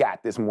what we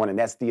got this morning.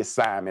 That's the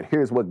assignment.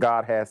 Here's what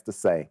God has to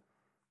say.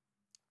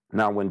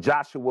 Now, when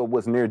Joshua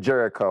was near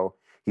Jericho,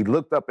 He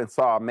looked up and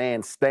saw a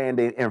man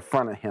standing in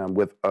front of him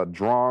with a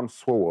drawn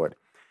sword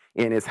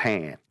in his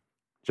hand.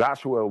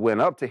 Joshua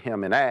went up to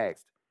him and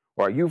asked,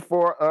 "Are you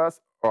for us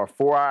or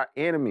for our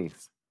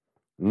enemies?"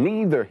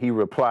 "Neither," he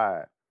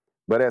replied,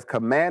 "but as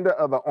commander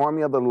of the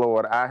army of the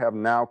Lord, I have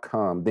now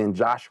come." Then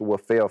Joshua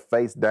fell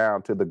face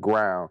down to the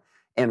ground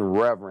in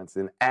reverence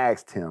and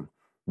asked him,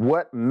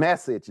 "What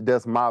message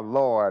does my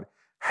Lord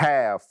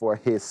have for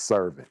his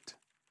servant?"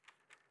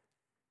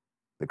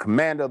 The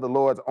commander of the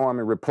Lord's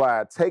army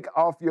replied, "Take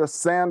off your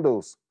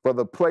sandals, for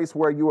the place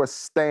where you are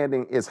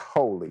standing is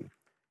holy."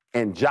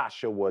 And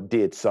Joshua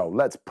did so.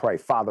 Let's pray.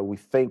 Father, we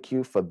thank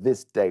you for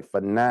this day,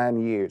 for 9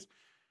 years.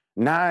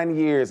 9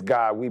 years,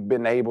 God, we've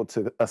been able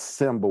to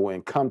assemble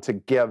and come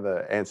together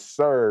and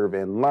serve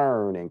and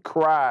learn and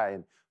cry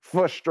and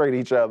frustrate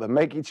each other,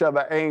 make each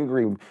other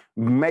angry,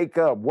 make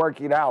up, work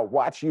it out,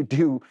 watch you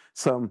do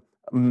some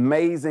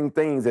amazing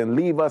things and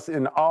leave us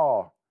in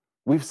awe.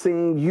 We've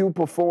seen you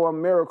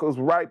perform miracles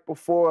right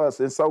before us.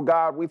 And so,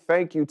 God, we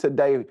thank you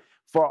today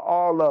for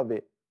all of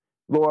it.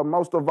 Lord,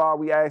 most of all,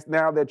 we ask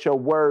now that your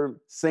word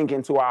sink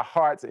into our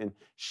hearts and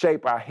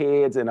shape our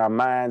heads and our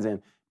minds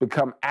and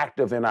become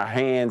active in our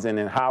hands and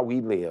in how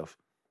we live.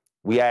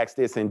 We ask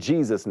this in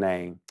Jesus'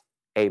 name,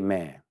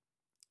 amen.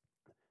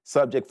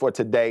 Subject for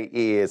today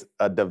is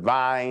a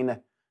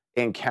divine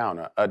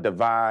encounter, a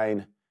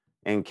divine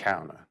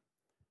encounter.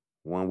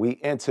 When we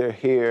enter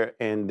here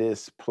in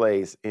this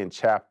place in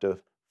chapter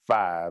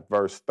 5,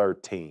 verse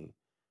 13,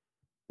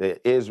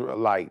 the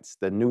Israelites,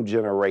 the new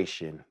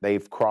generation,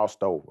 they've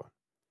crossed over.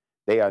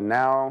 They are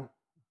now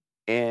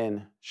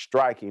in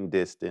striking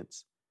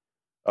distance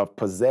of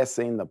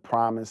possessing the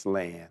promised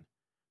land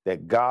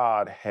that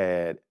God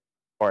had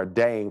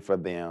ordained for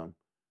them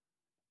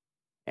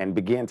and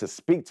began to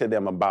speak to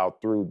them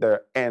about through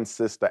their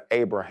ancestor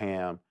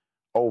Abraham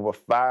over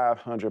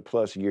 500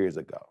 plus years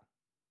ago.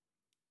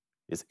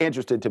 It's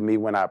interesting to me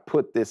when I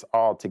put this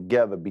all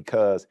together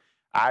because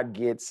I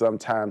get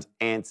sometimes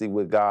antsy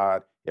with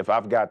God if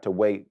I've got to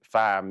wait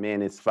 5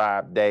 minutes,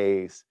 5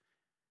 days,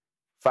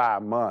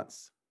 5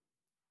 months.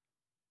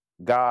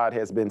 God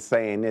has been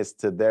saying this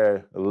to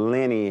their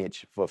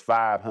lineage for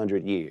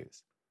 500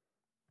 years.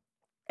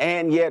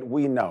 And yet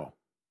we know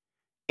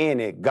in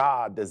it,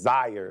 God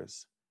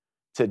desires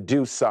to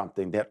do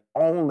something that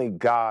only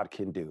God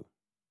can do.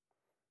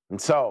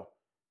 And so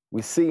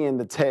we see in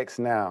the text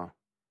now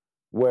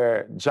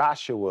where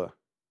Joshua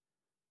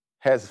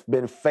has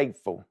been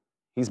faithful.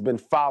 He's been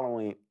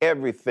following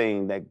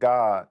everything that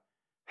God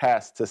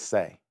has to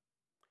say.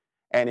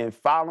 And in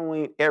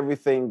following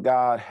everything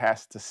God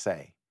has to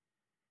say,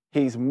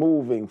 he's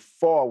moving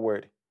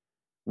forward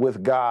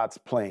with God's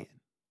plan.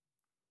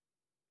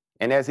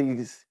 And as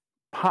he's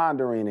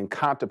pondering and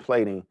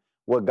contemplating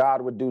what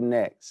God would do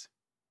next,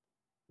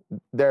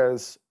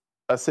 there's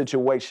a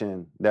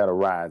situation that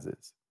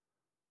arises.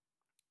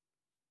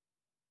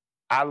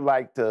 I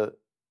like to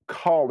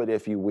call it,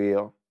 if you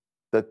will,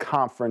 the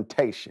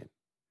confrontation.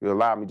 If you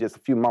allow me just a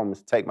few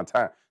moments to take my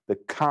time. The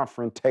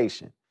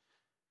confrontation.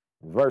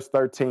 In verse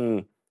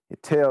 13,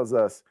 it tells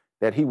us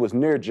that he was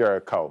near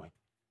Jericho.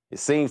 It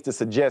seems to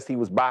suggest he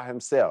was by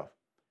himself.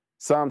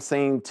 Some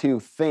seem to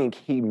think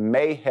he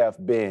may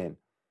have been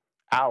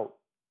out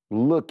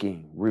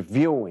looking,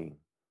 reviewing,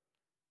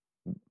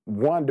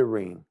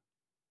 wondering,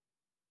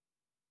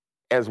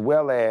 as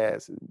well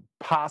as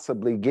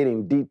possibly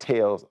getting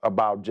details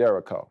about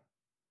Jericho.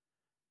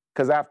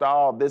 Because after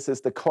all, this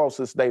is the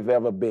closest they've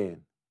ever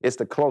been. It's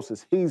the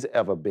closest he's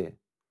ever been.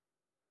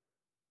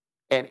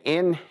 And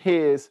in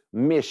his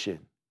mission,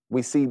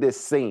 we see this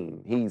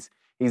scene.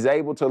 He's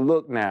able to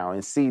look now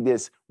and see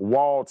this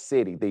walled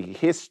city. The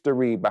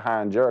history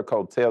behind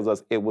Jericho tells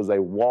us it was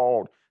a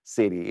walled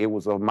city. It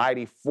was a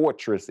mighty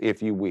fortress,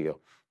 if you will,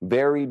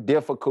 very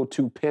difficult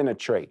to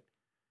penetrate.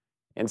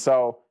 And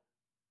so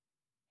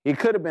he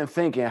could have been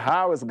thinking,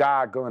 how is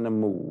God going to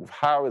move?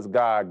 How is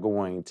God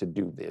going to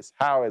do this?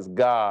 How is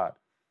God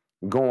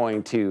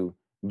going to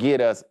get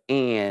us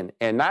in,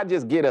 and not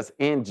just get us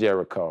in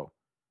Jericho,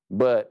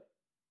 but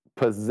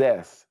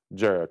possess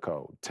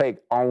Jericho, take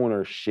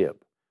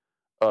ownership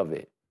of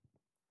it?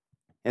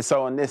 And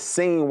so in this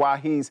scene, while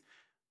he's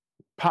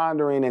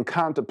pondering and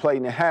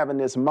contemplating and having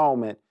this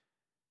moment,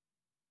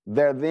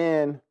 there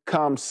then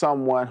comes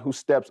someone who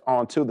steps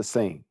onto the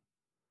scene.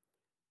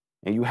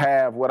 And you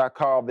have what I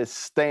call this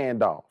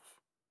standoff.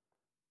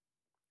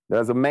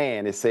 There's a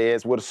man, it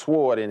says, with a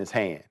sword in his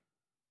hand.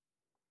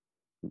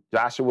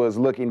 Joshua is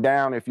looking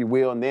down, if you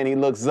will, and then he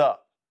looks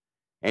up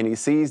and he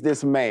sees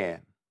this man.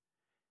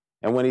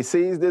 And when he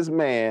sees this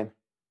man,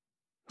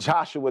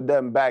 Joshua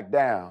doesn't back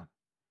down.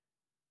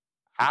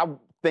 I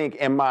think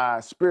in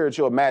my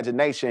spiritual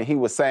imagination, he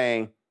was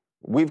saying,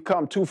 we've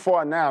come too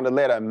far now to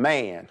let a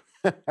man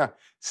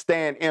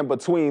stand in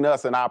between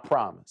us and our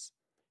promise.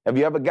 Have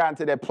you ever gotten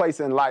to that place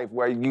in life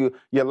where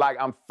you're like,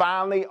 I'm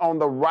finally on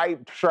the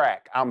right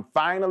track. I'm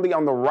finally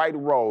on the right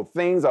road.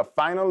 Things are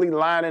finally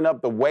lining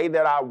up the way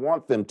that I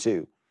want them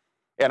to.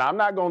 And I'm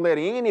not going to let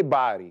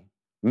anybody,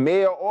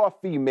 male or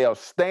female,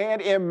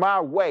 stand in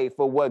my way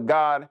for what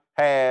God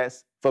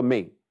has for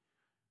me.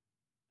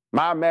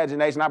 My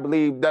imagination, I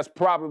believe that's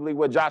probably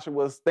what Joshua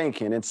was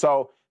thinking. And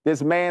so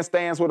this man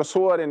stands with a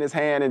sword in his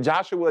hand, and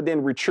Joshua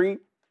didn't retreat.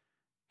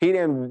 He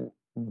didn't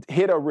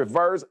hit a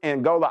reverse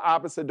and go the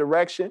opposite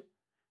direction.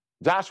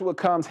 Joshua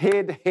comes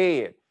head to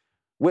head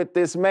with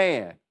this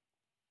man.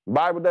 The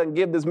Bible doesn't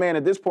give this man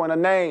at this point a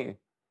name.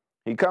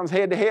 He comes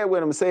head to head with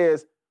him and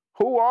says,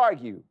 who are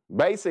you,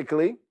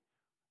 basically?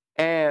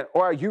 And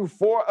are you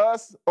for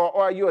us or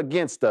are you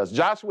against us?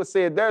 Joshua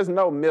said, there's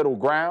no middle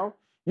ground.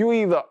 You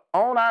either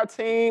on our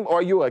team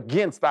or you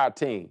against our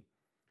team.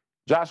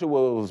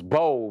 Joshua was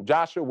bold.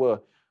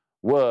 Joshua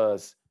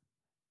was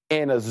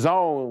in a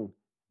zone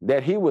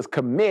that he was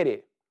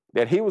committed,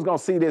 that he was going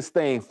to see this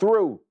thing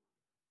through.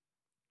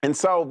 And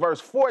so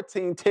verse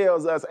 14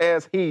 tells us,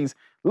 as he's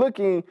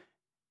looking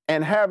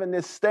and having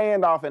this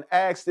standoff and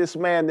asks this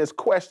man this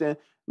question,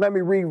 let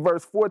me read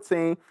verse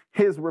 14,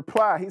 his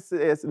reply. He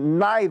says,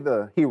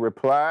 neither, he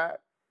replied,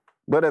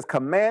 but as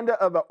commander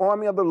of the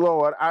army of the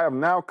Lord, I have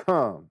now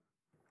come.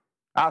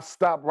 I'll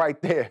stop right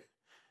there.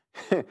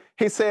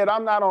 He said,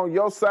 I'm not on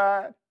your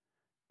side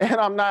and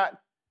I'm not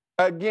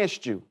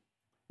against you.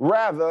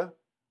 Rather,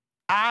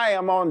 I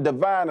am on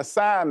divine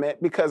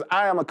assignment because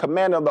I am a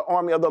commander of the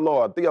army of the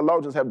Lord.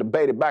 Theologians have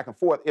debated back and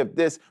forth if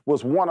this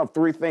was one of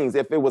three things.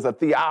 If it was a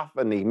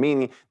theophany,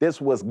 meaning this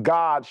was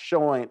God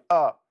showing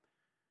up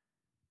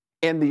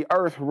in the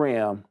earth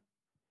realm,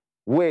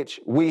 which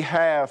we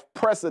have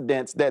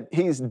precedents that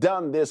he's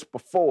done this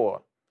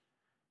before.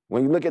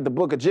 When you look at the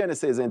book of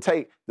Genesis and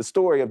take the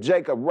story of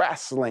Jacob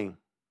wrestling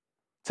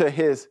to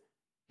his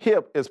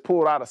hip is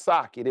pulled out of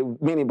socket,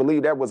 many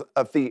believe that was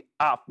a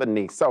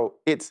theophany. So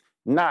it's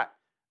not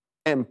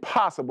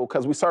impossible,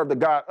 because we serve the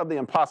God of the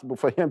impossible,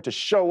 for him to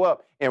show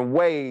up in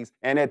ways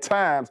and at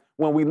times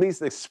when we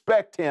least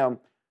expect him.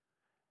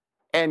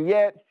 And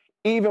yet,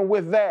 even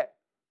with that,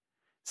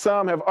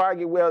 some have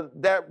argued, well,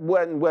 that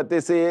wasn't what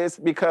this is,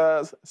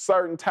 because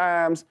certain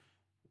times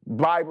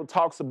Bible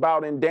talks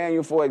about in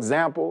Daniel, for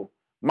example,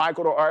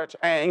 Michael the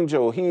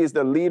archangel, he is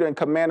the leader and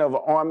commander of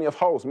an army of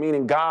hosts,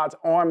 meaning God's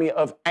army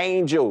of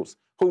angels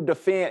who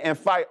defend and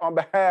fight on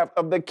behalf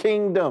of the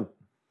kingdom.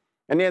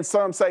 And then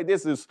some say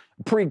this is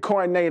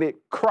pre-coordinated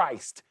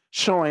Christ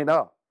showing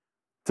up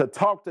to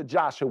talk to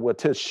Joshua,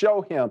 to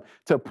show him,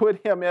 to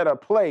put him at a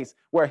place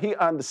where he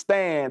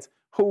understands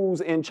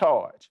who's in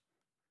charge.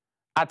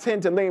 I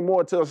tend to lean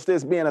more towards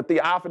this being a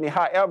theophany.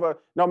 However,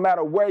 no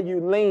matter where you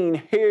lean,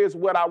 here's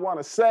what I want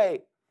to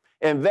say,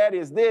 and that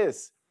is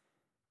this.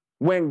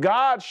 When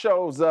God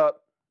shows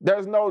up,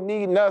 there's no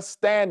need in us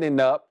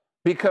standing up,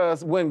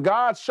 because when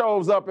God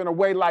shows up in a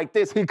way like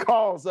this, he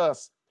calls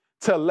us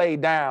to lay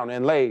down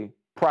and lay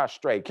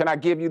prostrate. Can I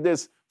give you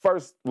this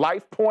first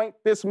life point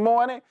this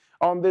morning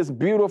on this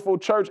beautiful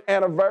church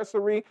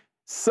anniversary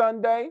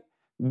Sunday?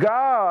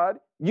 God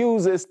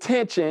uses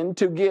tension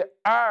to get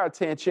our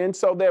attention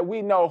so that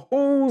we know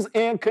who's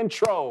in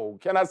control.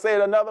 Can I say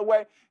it another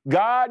way?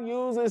 God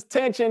uses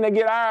tension to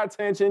get our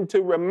attention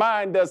to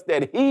remind us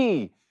that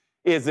he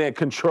is in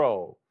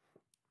control.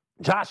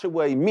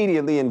 Joshua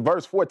immediately in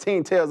verse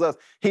 14 tells us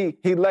he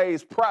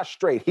lays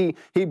prostrate.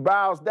 He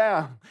bows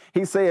down.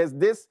 He says,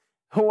 this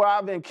who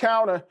I've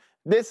encountered,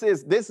 this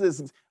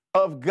is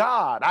of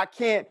God. I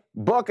can't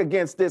buck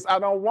against this. I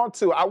don't want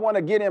to. I want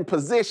to get in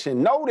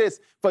position.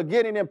 Notice, for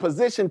getting in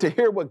position to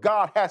hear what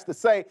God has to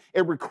say,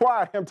 it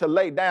required him to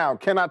lay down.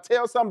 Can I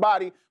tell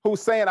somebody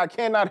who's saying, I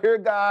cannot hear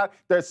God,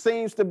 there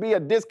seems to be a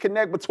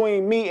disconnect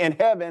between me and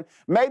heaven?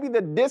 Maybe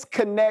the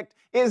disconnect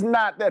is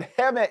not that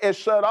heaven is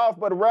shut off,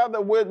 but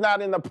rather we're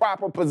not in the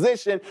proper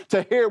position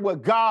to hear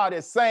what God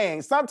is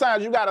saying.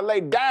 Sometimes you got to lay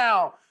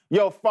down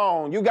your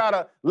phone. You got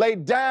to lay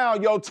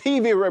down your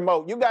TV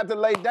remote. You got to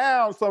lay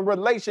down some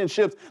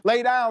relationships,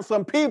 lay down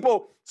some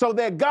people so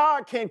that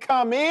God can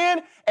come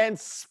in and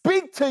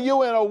speak to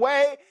you in a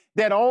way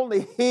that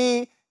only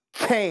he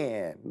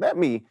can. Let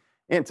me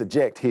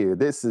interject here.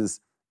 This is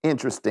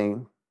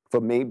interesting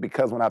for me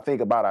because when I think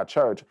about our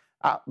church,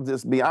 I'll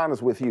just be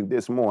honest with you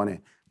this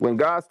morning. When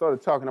God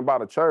started talking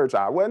about a church,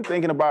 I wasn't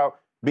thinking about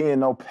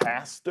being no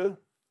pastor.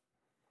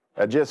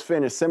 I just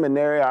finished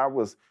seminary. I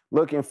was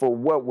looking for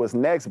what was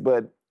next,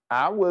 but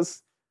I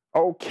was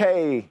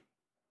okay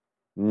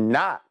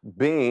not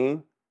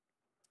being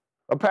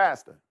a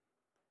pastor.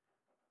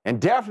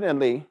 And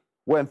definitely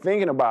wasn't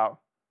thinking about,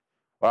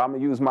 well, I'm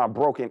going to use my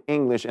broken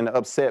English and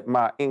upset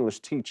my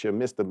English teacher,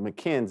 Mr.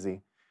 McKenzie.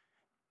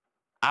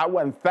 I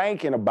wasn't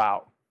thinking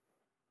about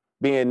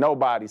being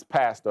nobody's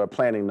pastor or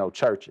planting no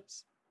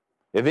churches.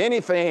 If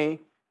anything,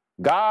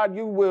 God,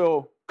 you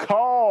will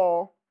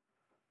call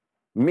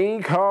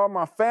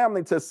my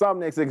family to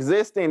something that's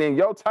existing in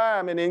your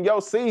time and in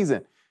your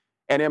season.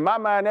 And in my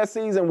mind, that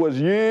season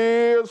was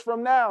years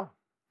from now.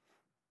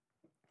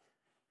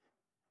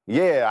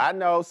 Yeah, I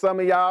know some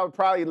of y'all are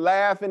probably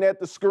laughing at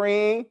the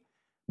screen,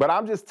 but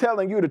I'm just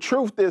telling you the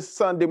truth this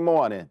Sunday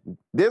morning.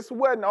 This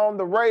wasn't on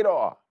the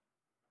radar.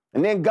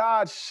 And then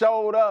God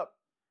showed up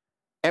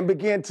and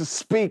began to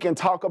speak and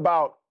talk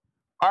about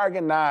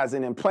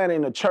organizing and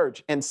planting a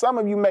church. And some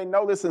of you may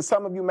know this and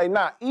some of you may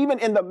not. Even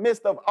in the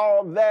midst of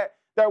all that,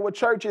 there were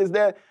churches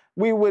that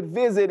we would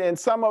visit, and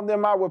some of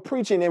them I was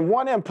preaching. And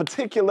one in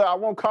particular, I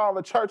won't call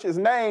the church's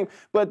name,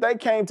 but they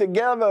came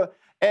together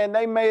and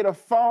they made a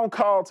phone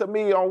call to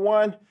me on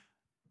one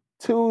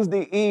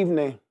Tuesday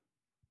evening,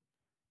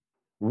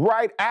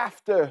 right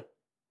after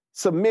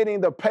submitting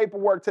the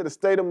paperwork to the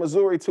state of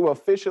Missouri to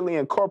officially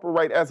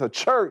incorporate as a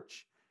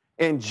church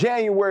in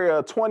January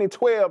of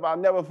 2012. I'll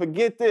never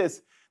forget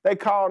this. They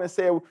called and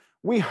said,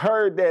 we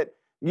heard that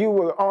you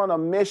were on a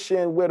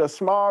mission with a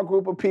small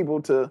group of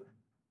people to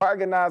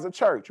organize a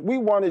church. We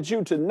wanted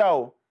you to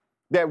know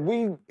that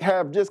we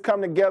have just come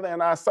together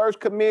in our search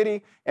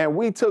committee and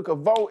we took a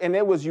vote and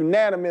it was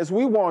unanimous.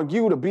 We want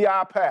you to be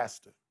our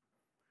pastor.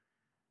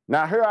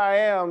 Now, here I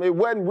am. It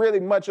wasn't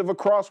really much of a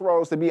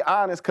crossroads, to be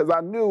honest, because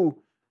I knew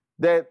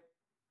that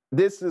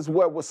this is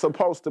what was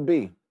supposed to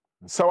be.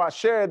 So I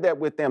shared that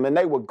with them, and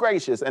they were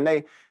gracious, and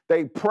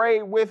they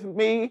prayed with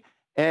me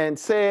and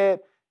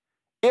said,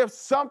 if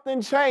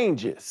something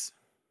changes,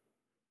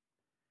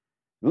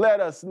 let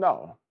us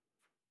know.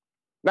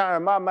 Now,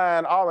 in my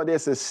mind, all of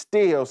this is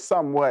still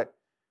somewhat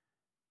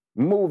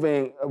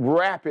moving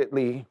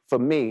rapidly for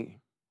me,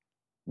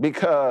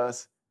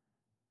 because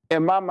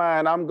in my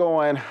mind, I'm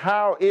going,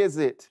 how is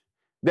it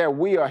that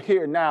we are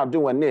here now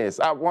doing this?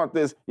 I want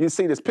this, you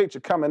see this picture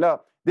coming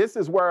up. This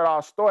is where it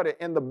all started,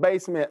 in the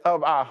basement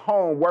of our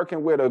home,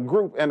 working with a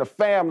group and a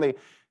family,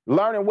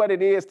 learning what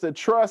it is to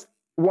trust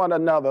one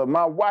another.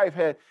 My wife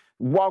had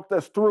walked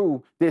us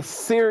through this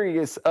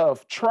series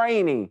of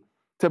training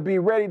to be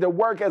ready to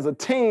work as a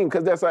team,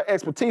 because that's her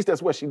expertise.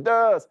 That's what she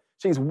does.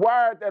 She's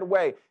wired that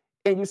way.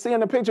 And you see in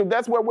the picture,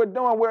 that's what we're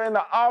doing. We're in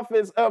the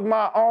office of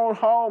my own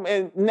home,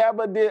 and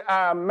never did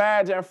I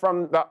imagine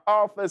from the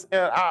office in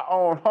our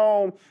own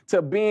home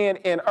to being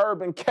in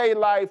Urban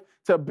K-Life,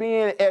 to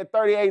being at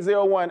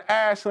 3801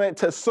 Ashland,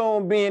 to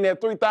soon being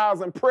at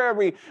 3000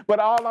 Prairie. But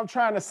all I'm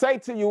trying to say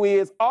to you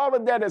is all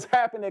of that has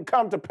happened and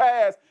come to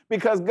pass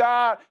because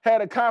God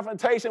had a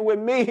confrontation with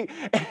me,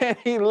 and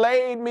he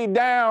laid me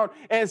down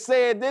and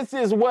said, this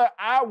is what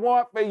I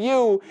want for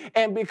you.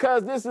 And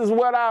because this is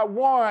what I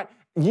want,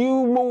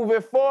 you move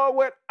it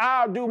forward,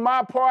 I'll do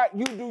my part,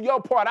 you do your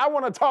part. I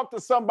want to talk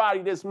to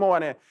somebody this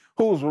morning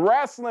who's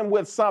wrestling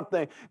with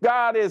something.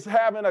 God is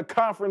having a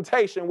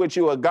confrontation with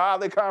you, a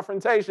godly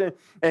confrontation,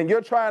 and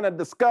you're trying to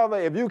discover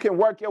if you can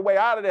work your way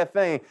out of that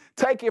thing.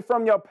 Take it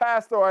from your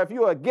pastor, or if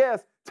you're a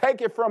guest,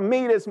 take it from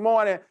me this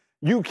morning.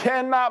 You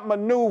cannot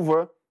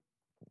maneuver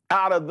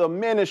out of the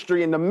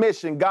ministry and the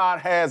mission God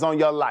has on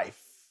your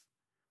life.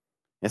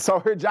 And so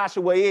here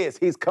Joshua is.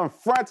 He's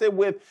confronted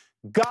with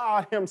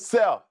God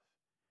himself.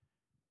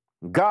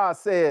 God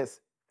says,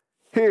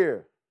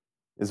 here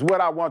is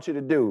what I want you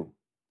to do.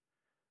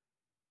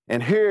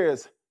 And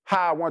here's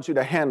how I want you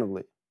to handle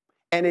it.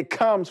 And it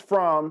comes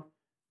from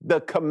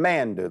the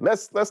commander.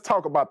 Let's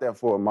talk about that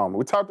for a moment.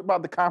 We talked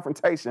about the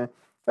confrontation.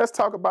 Let's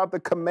talk about the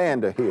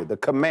commander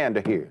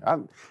here,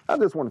 I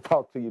just want to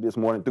talk to you this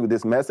morning through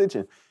this message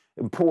and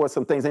pour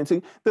some things into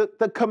you.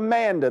 The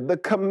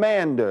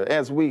commander,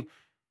 as we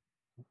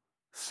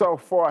so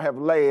far have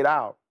laid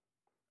out,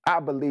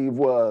 I believe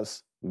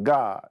was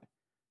God.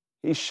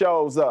 He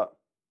shows up,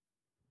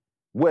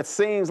 what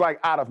seems like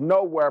out of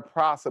nowhere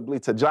possibly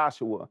to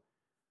Joshua,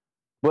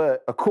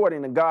 but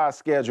according to God's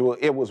schedule,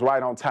 it was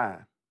right on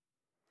time.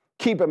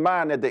 Keep in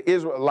mind that the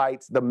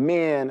Israelites, the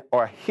men,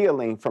 are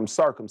healing from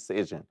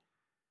circumcision,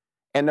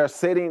 and they're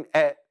sitting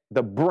at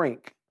the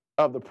brink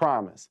of the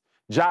promise.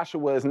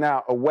 Joshua is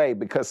now away,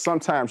 because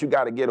sometimes you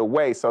got to get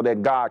away so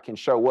that God can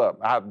show up.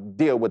 I'll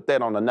deal with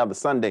that on another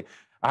Sunday.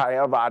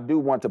 However, I do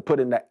want to put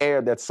in the air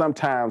that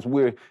sometimes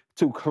we're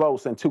too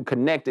close and too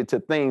connected to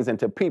things and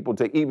to people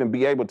to even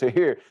be able to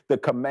hear the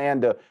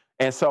commander.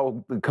 And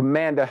so the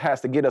commander has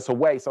to get us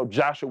away. So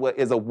Joshua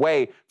is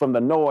away from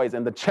the noise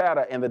and the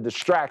chatter and the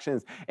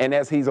distractions. And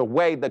as he's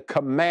away, the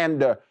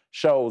commander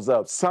shows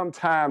up.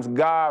 Sometimes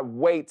God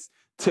waits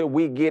till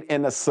we get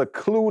in a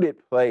secluded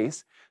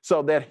place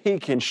so that he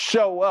can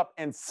show up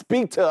and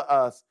speak to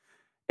us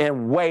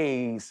in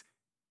ways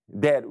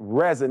that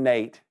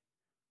resonate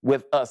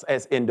with us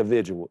as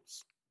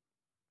individuals.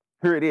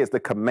 Here it is, the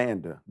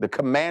commander. The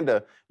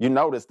commander, you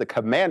notice the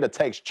commander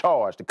takes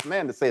charge. The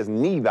commander says,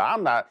 neither,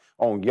 I'm not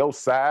on your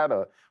side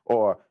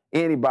or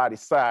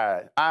anybody's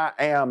side. I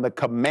am the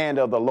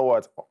commander of the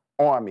Lord's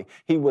army.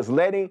 He was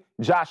letting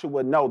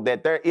Joshua know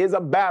that there is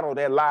a battle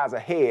that lies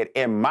ahead,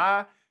 and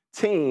my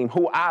team,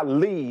 who I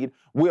lead,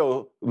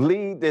 will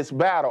lead this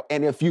battle.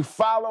 And if you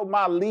follow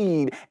my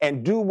lead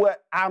and do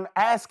what I'm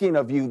asking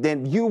of you,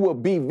 then you will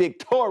be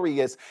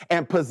victorious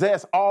and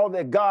possess all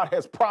that God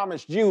has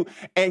promised you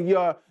and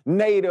your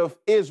native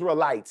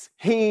Israelites.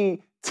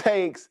 He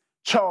takes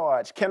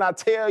charge. Can I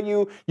tell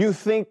you, you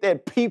think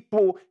that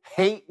people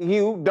hate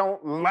you,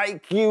 don't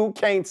like you,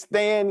 can't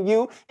stand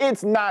you?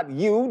 It's not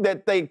you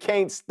that they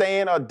can't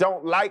stand or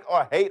don't like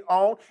or hate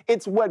on.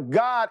 It's what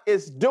God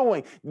is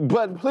doing.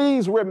 But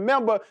please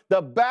remember,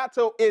 the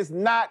battle is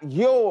not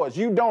yours.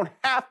 You don't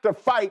have to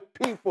fight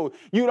people.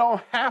 You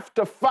don't have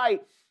to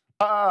fight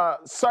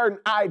certain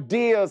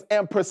ideas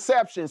and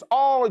perceptions.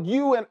 All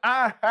you and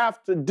I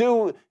have to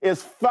do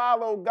is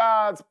follow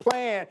God's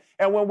plan.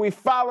 And when we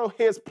follow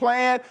his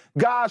plan,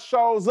 God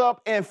shows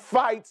up and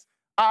fights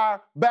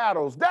our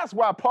battles. That's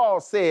why Paul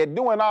said,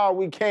 doing all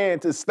we can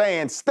to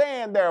stand.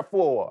 Stand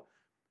therefore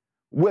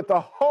with the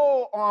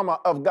whole armor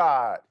of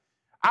God.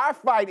 Our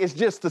fight is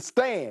just to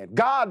stand.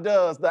 God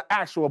does the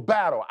actual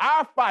battle.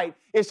 Our fight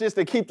is just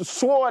to keep the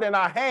sword in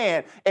our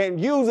hand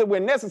and use it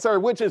when necessary,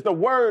 which is the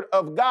word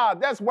of God.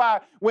 That's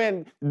why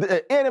when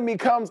the enemy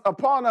comes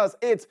upon us,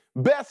 it's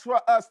best for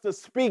us to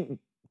speak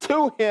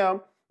to him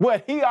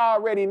what he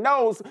already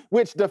knows,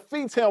 which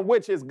defeats him,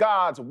 which is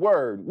God's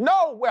word.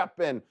 No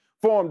weapon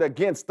formed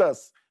against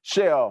us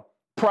shall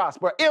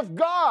prosper. If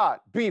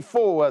God be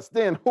for us,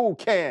 then who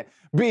can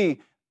be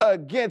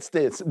against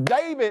us?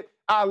 David,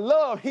 I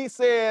love, he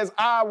says,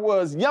 I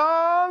was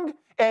young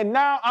and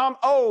now I'm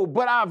old,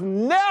 but I've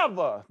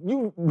never,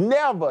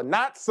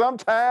 not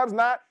sometimes,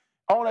 not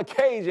on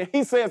occasion.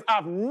 He says,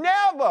 I've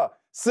never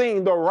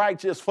seen the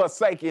righteous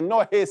forsaken,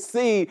 nor his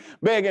seed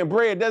begging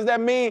bread. Does that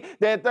mean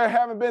that there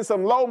haven't been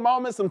some low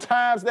moments, some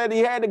times that he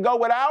had to go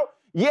without?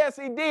 Yes,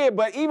 he did.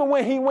 But even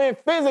when he went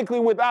physically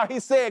without, he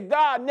said,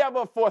 God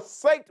never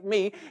forsake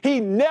me. He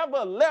never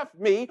left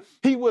me.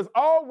 He was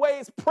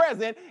always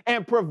present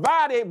and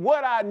provided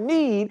what I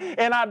need.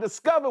 And I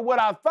discovered what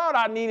I thought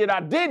I needed. I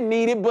didn't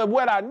need it, but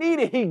what I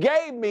needed, he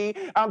gave me.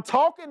 I'm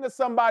talking to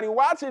somebody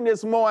watching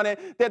this morning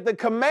that the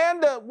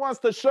commander wants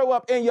to show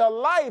up in your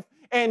life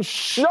and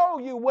show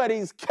you what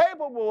he's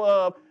capable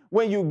of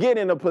when you get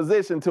in a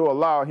position to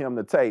allow him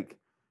to take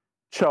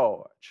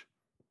charge.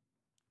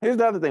 Here's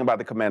the other thing about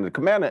the commander. The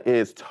commander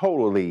is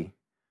totally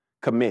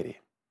committed.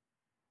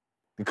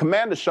 The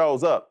commander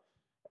shows up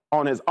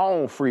on his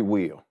own free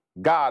will.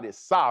 God is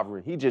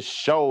sovereign. He just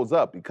shows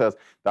up because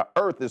the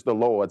earth is the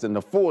Lord's and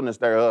the fullness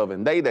thereof,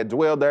 and they that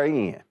dwell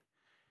therein.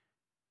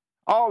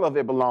 All of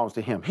it belongs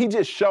to him. He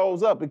just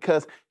shows up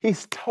because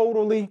he's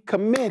totally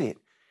committed.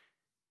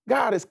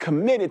 God is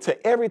committed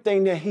to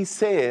everything that he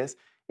says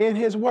in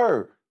his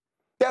word.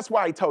 That's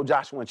why he told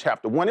Joshua in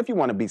chapter 1, if you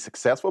want to be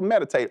successful,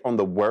 meditate on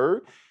the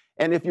word.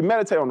 And if you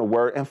meditate on the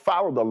word and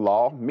follow the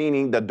law,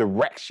 meaning the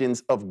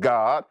directions of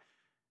God,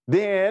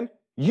 then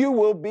you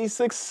will be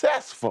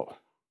successful.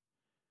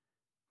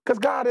 Because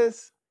God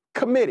is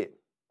committed.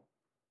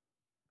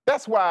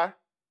 That's why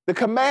the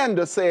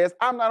commander says,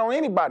 I'm not on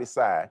anybody's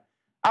side.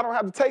 I don't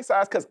have to take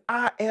sides because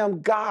I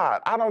am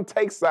God. I don't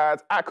take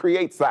sides. I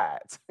create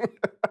sides.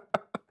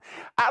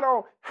 I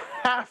don't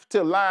have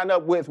to line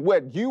up with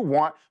what you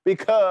want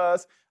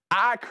because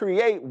I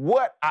create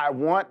what I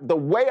want, the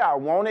way I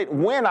want it,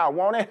 when I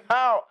want it,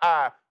 how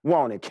I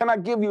want it. Can I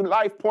give you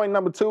life point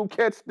number 2?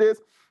 Catch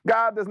this.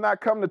 God does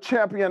not come to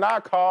champion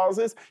our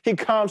causes. He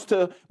comes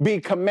to be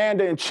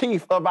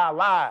commander-in-chief of our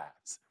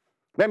lives.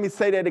 Let me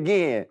say that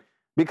again,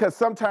 because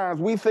sometimes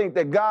we think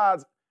that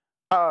God's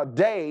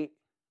day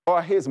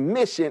or his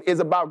mission is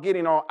about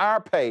getting on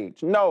our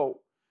page. No,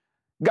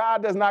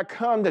 God does not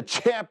come to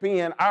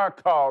champion our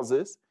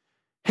causes.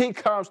 He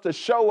comes to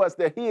show us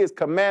that he is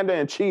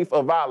commander-in-chief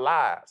of our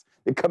lives.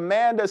 The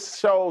commander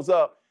shows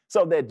up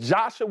so that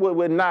Joshua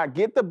would not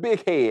get the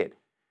big head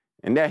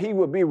and that he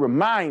would be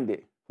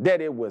reminded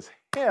that it was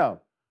him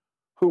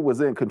who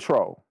was in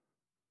control.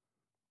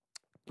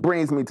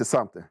 Brings me to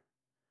something.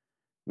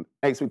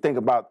 Makes me think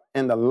about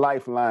in the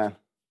lifeline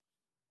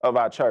of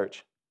our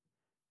church.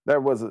 There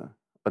was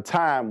a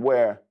time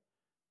where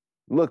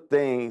look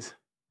things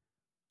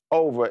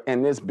over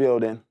in this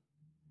building.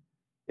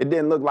 It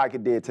didn't look like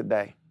it did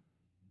today.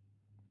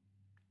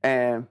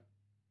 And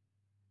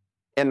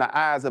in the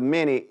eyes of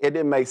many, it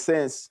didn't make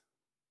sense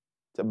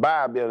to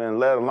buy a building,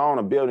 let alone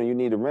a building you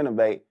need to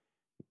renovate.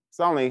 It's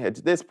only, at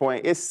this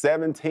point, it's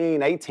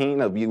 17, 18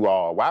 of you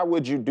all. Why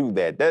would you do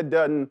that? That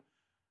doesn't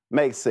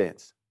make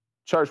sense.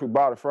 Church we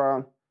bought it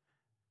from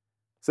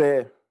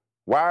said,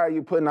 why are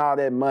you putting all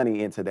that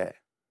money into that?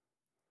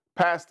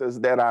 Pastors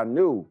that I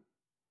knew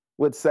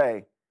would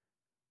say,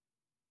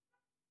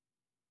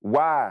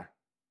 why?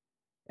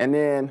 And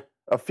then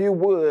a few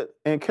would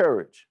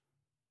encourage.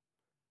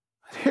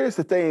 Here's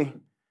the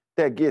thing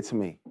that gets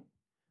me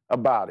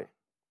about it.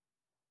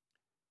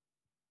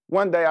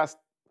 One day I was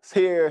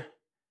here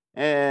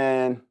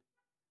and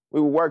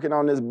we were working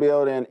on this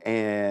building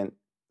and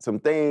some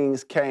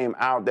things came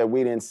out that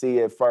we didn't see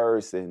at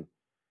first and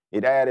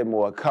it added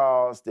more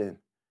cost. And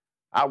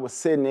I was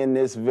sitting in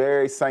this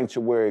very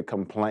sanctuary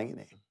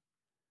complaining,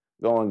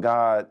 going,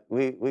 God,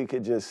 we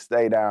could just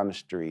stay down the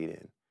street.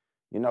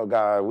 And,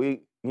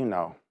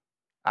 God,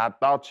 I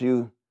thought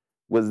you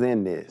was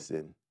in this.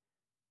 And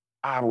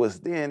I was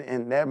then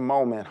in that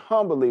moment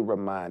humbly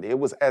reminded. It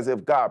was as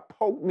if God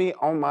poked me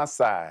on my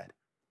side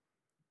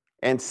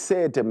and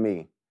said to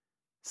me,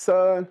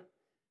 son,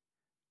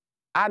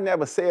 I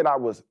never said I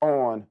was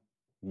on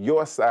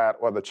your side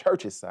or the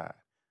church's side.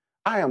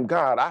 I am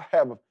God. I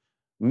have a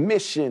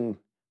mission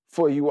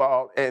for you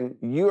all, and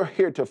you're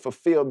here to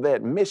fulfill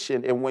that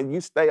mission. And when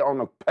you stay on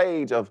the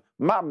page of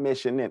my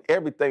mission, then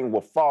everything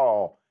will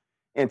fall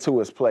into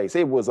its place.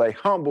 It was a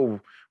humble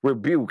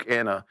rebuke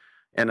and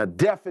and a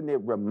definite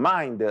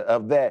reminder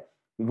of that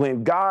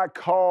when God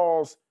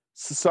calls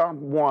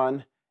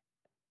someone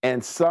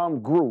and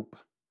some group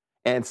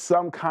and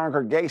some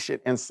congregation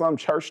and some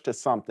church to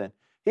something,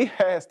 he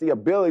has the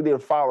ability to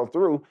follow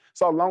through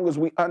so long as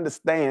we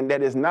understand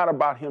that it's not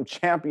about him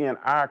championing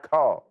our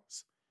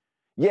cause.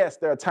 Yes,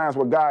 there are times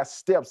where God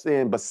steps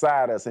in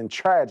beside us in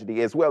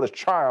tragedy as well as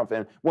triumph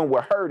and when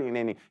we're hurting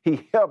and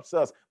he helps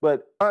us.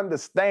 But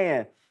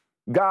understand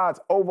God's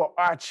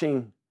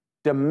overarching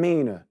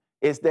demeanor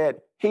is that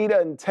he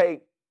doesn't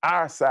take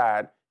our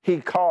side. He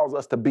calls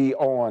us to be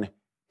on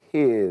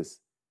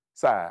his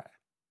side.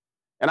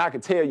 And I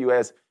can tell you,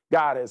 as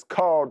God has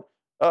called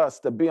us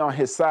to be on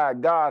his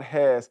side, God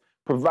has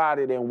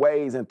provided in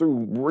ways and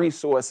through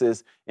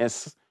resources, and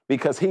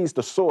because he's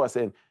the source,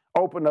 and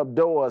opened up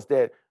doors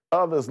that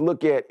others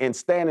look at and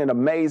stand in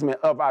amazement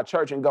of our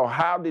church and go,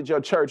 how did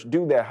your church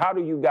do that? How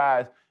do you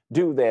guys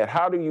do that?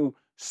 How do you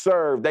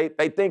serve? They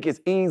think it's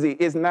easy.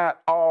 It's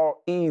not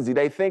all easy.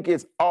 They think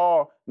it's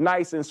all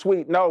nice and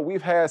sweet. No,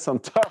 we've had some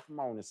tough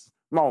moments,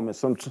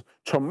 some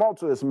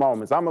tumultuous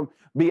moments. I'm going to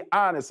be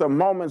honest, some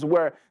moments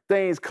where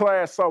things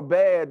clashed so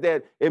bad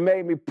that it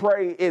made me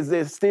pray, is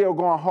it still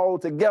going to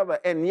hold together?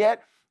 And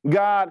yet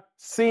God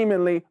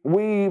seemingly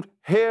we've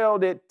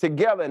held it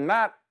together,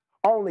 not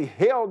only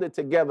held it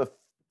together,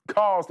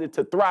 caused it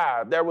to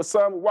thrive. There was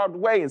some who walked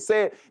away and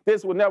said,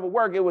 this would never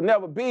work, it would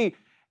never be.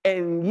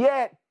 And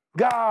yet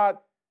God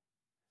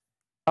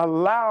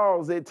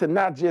allows it to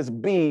not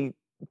just be,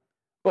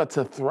 but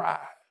to thrive.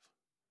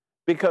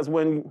 Because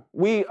when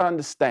we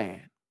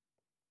understand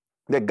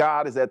that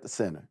God is at the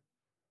center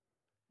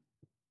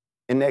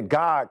and that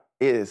God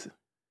is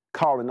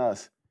calling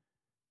us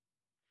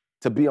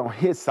to be on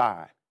his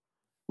side,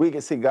 we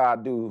can see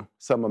God do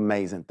some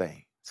amazing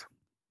things.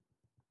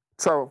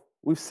 So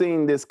we've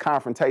seen this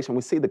confrontation.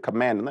 We see the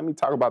commandment. Let me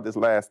talk about this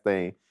last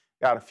thing.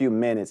 Got a few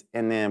minutes,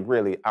 and then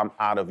really I'm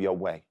out of your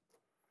way.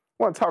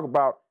 I want to talk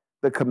about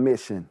the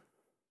commission.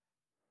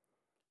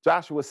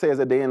 Joshua says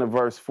at the end of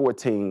verse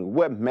 14,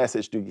 what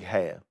message do you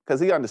have? Because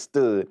he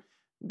understood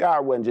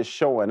God wasn't just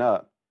showing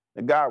up.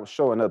 God was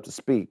showing up to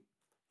speak.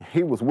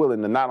 He was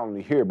willing to not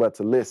only hear, but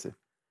to listen.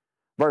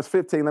 Verse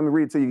 15, let me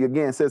read it to you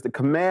again. It says, the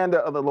commander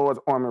of the Lord's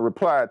army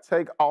replied,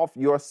 take off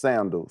your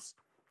sandals,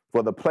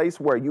 for the place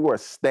where you are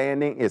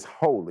standing is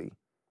holy.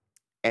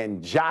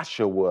 And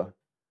Joshua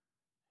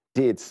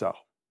did so.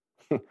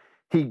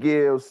 He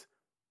gives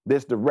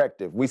this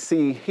directive. We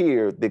see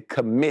here the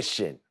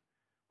commission.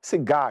 See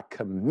God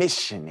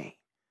commissioning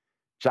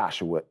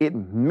Joshua. It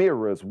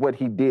mirrors what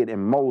he did in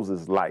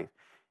Moses' life.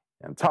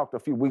 And talked a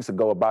few weeks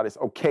ago about it's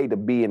okay to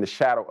be in the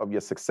shadow of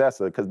your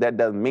successor, because that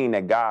doesn't mean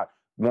that God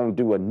won't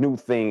do a new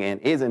thing and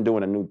isn't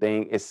doing a new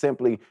thing. It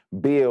simply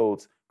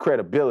builds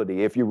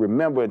credibility. If you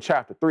remember in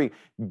chapter 3,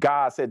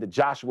 God said to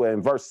Joshua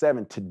in verse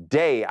 7,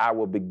 today I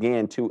will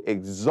begin to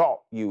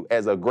exalt you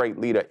as a great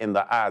leader in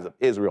the eyes of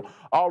Israel.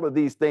 All of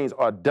these things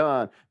are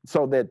done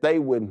so that they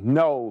would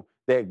know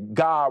that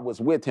God was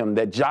with him,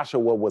 that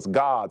Joshua was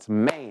God's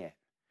man.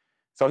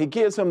 So he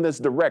gives him this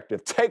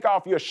directive, take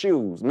off your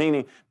shoes,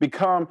 meaning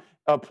come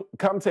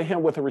to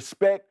him with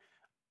respect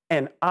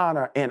and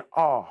honor and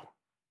awe.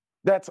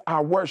 That's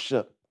our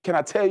worship. Can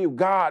I tell you,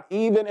 God,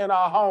 even in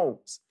our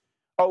homes,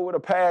 over the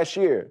past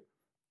year,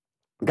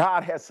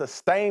 God has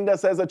sustained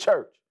us as a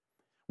church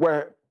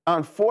where,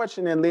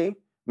 unfortunately,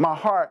 my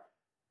heart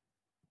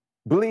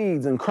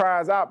bleeds and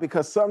cries out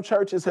because some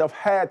churches have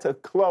had to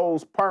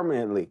close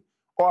permanently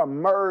or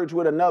merge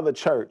with another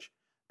church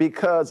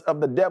because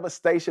of the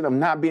devastation of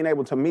not being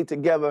able to meet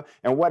together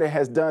and what it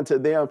has done to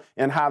them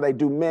and how they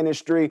do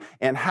ministry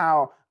and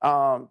how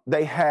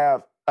they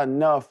have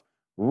enough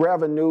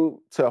revenue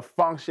to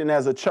function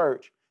as a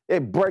church.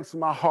 It breaks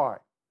my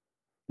heart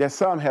that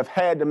some have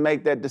had to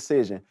make that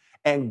decision.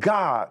 And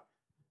God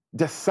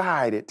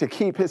decided to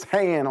keep his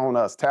hand on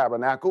us,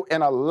 Tabernacle,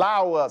 and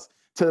allow us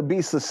to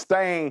be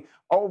sustained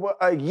over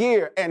a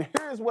year. And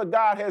here's what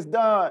God has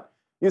done.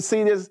 You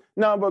see this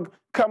number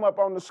come up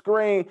on the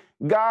screen.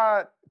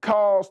 God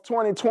calls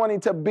 2020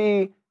 to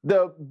be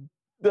the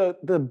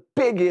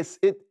biggest.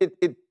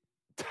 It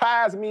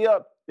ties me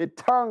up. It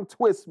tongue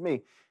twists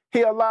me.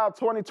 He allowed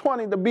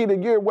 2020 to be the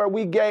year where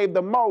we gave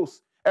the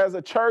most as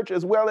a church,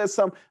 as well as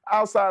some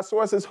outside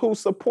sources who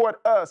support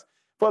us.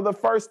 For the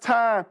first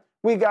time,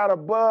 we got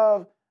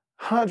above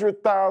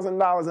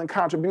 $100,000 in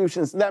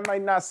contributions. That may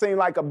not seem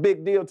like a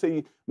big deal to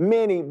you,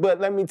 many, but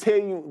let me tell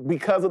you,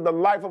 because of the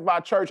life of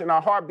our church and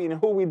our heartbeat and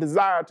who we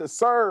desire to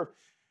serve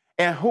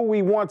and who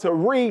we want to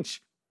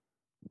reach,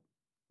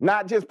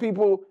 not just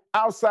people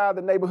outside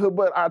the neighborhood,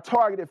 but our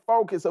targeted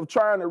focus of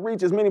trying to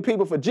reach as many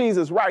people for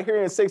Jesus right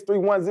here in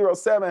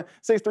 63107,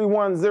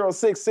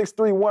 63106,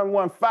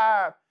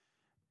 63115.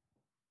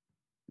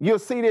 You'll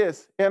see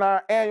this in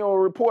our annual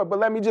report, but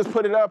let me just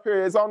put it up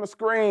here. It's on the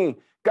screen.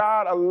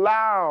 God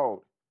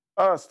allowed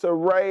us to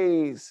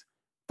raise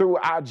through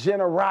our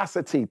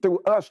generosity, through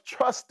us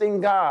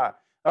trusting God,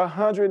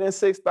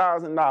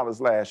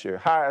 $106,000 last year,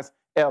 highest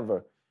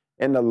ever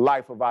in the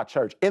life of our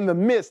church, in the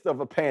midst of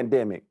a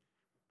pandemic.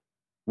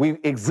 We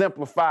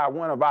exemplify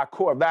one of our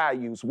core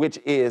values, which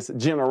is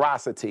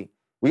generosity.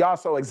 We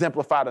also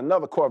exemplified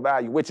another core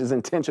value, which is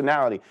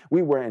intentionality.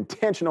 We were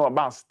intentional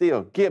about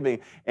still giving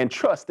and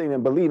trusting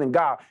and believing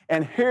God.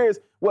 And here's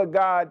what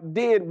God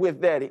did with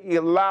that. He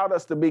allowed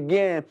us to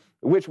begin,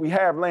 which we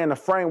have laying the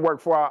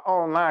framework for our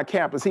online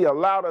campus. He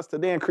allowed us to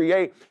then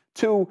create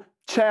 2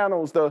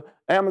 channels, the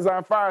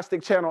Amazon Fire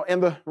Stick channel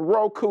and the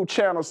Roku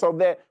channel, so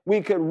that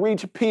we could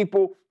reach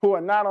people who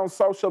are not on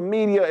social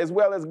media, as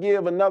well as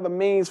give another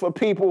means for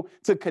people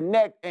to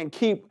connect and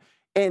keep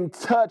in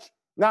touch,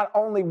 not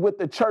only with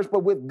the church,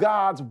 but with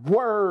God's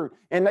word,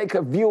 and they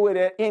could view it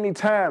at any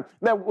time.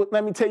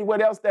 Let me tell you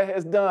what else that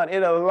has done.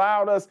 It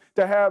allowed us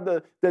to have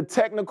the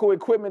technical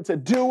equipment to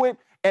do it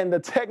and the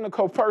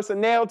technical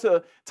personnel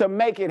to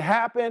make it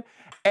happen.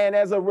 And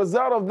as a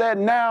result of that,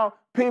 now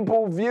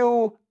people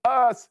view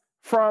us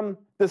from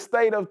the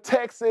state of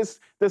Texas,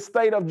 the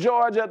state of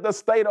Georgia, the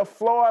state of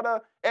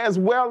Florida, as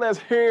well as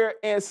here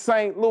in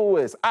St.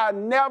 Louis. I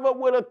never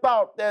would have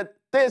thought that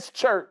this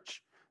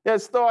church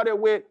that started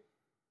with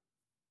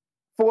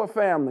 4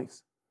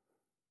 families,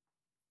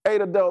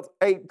 8 adults,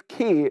 8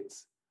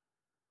 kids,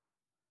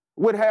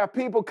 would have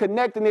people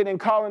connecting it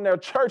and calling their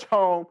church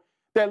home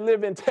that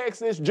live in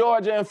Texas,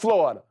 Georgia, and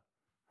Florida.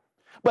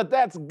 But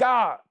that's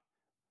God.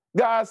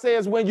 God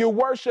says, when you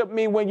worship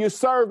me, when you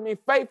serve me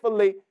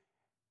faithfully,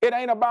 it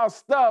ain't about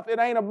stuff. It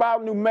ain't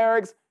about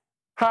numerics.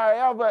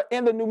 However,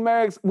 in the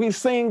numerics, we've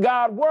seen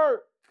God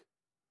work.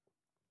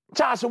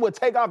 Joshua,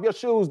 take off your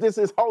shoes. This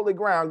is holy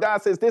ground.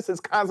 God says this is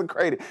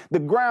consecrated. The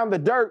ground, the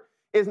dirt,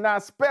 is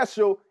not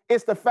special.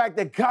 It's the fact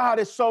that God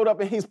has showed up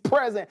and he's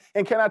present.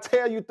 And can I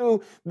tell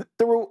you,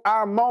 through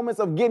our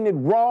moments of getting it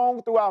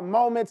wrong, through our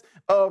moments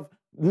of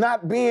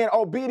not being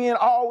obedient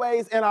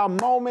always, and our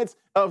moments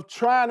of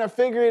trying to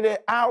figure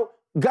it out,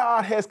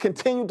 God has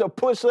continued to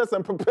push us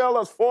and propel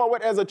us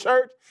forward as a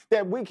church,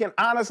 that we can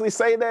honestly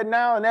say that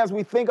now. And as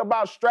we think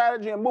about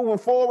strategy and moving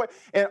forward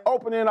and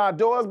opening our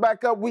doors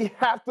back up, we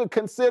have to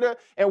consider,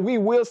 and we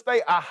will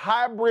stay a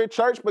hybrid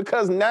church,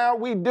 because now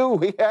we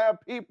have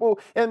people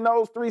in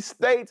those 3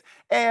 states.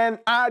 And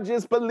I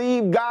just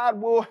believe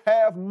God will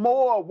have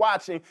more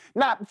watching,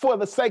 not for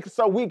the sake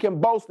so we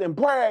can boast and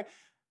brag,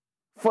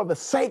 for the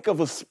sake of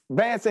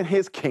advancing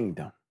his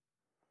kingdom.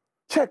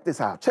 Check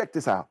this out. Check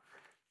this out.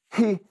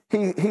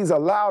 He's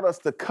allowed us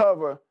to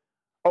cover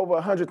over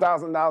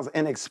 $100,000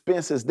 in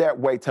expenses that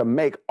way to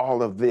make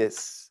all of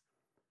this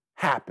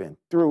happen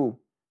through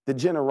the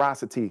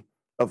generosity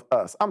of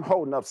us. I'm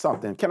holding up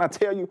something. Can I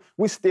tell you,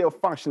 we're still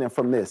functioning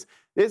from this.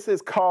 This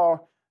is called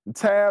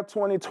Tab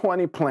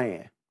 2020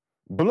 Plan.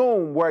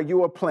 Bloom where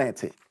you are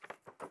planted.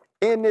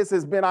 In this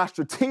has been our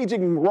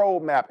strategic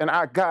roadmap and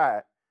our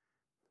guide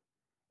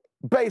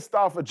based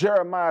off of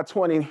Jeremiah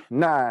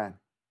 29.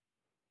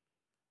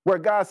 Where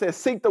God says,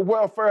 seek the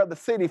welfare of the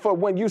city, for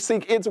when you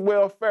seek its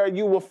welfare,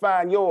 you will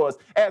find yours.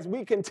 As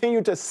we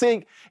continue to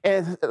seek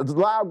and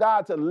allow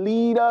God to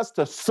lead us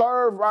to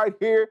serve right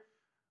here,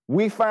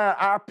 we find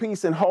our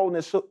peace and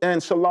wholeness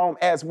and shalom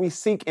as we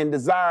seek and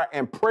desire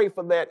and pray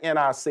for that in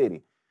our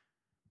city.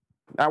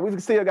 Now,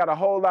 we've still got a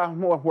whole lot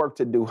more work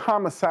to do.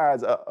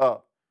 Homicides are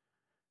up.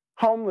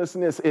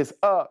 Homelessness is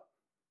up.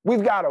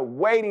 We've got a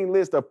waiting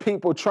list of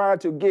people trying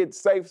to get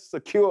safe,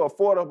 secure,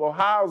 affordable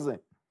housing.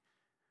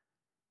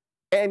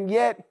 And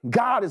yet,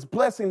 God is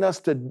blessing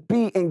us to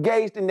be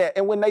engaged in that.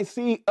 And when they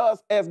see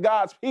us as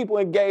God's people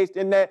engaged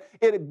in that,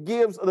 it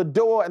gives the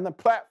door and the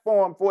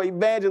platform for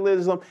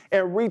evangelism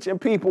and reaching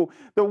people.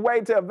 The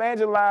way to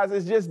evangelize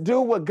is just do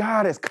what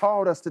God has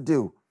called us to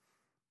do.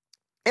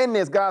 In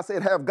this, God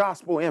said, have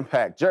gospel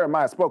impact.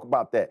 Jeremiah spoke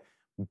about that.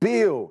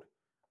 Build,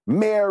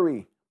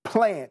 marry,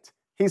 plant.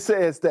 He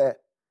says that.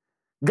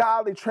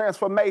 Godly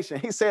transformation.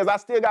 He says, I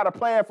still got a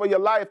plan for your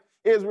life,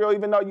 Israel,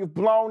 even though you've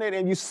blown it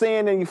and you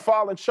sinned and you've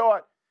fallen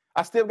short.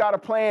 I still got a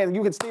plan.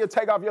 You can still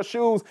take off your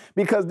shoes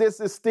because this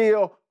is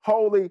still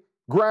holy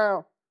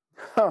ground.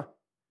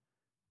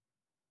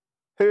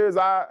 Here's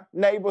our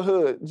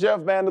neighborhood,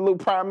 Jeff Vanderloo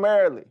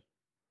primarily,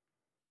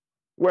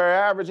 where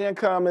average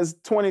income is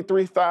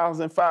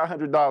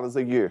 $23,500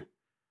 a year.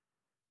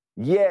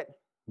 Yet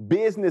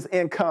business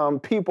income,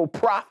 people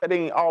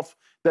profiting off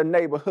the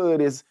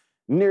neighborhood, is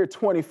near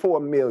 24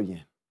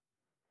 million.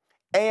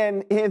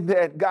 And in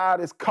that,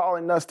 God is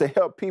calling us to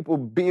help people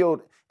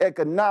build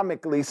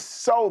economically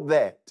so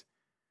that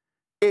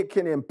it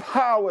can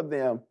empower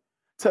them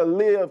to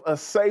live a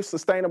safe,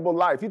 sustainable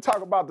life. You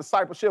talk about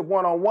discipleship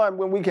one-on-one,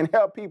 when we can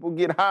help people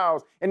get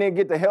housed and then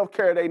get the health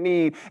care they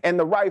need and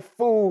the right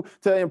food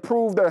to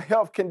improve their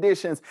health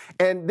conditions,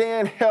 and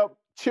then help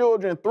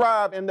children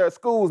thrive in their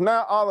schools.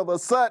 Now, all of a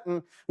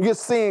sudden, you're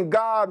seeing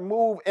God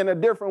move in a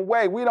different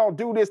way. We don't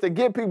do this to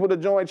get people to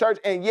join church,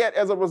 and yet,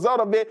 as a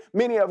result of it,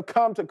 many have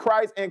come to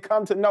Christ and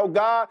come to know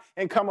God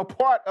and come a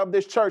part of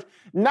this church,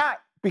 not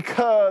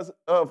because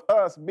of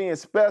us being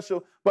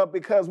special, but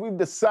because we've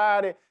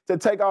decided to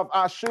take off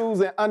our shoes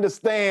and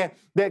understand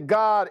that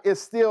God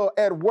is still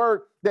at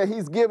work, that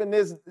he's given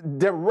this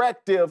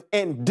directive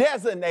and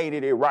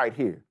designated it right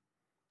here.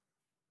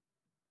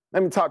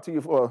 Let me talk to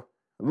you for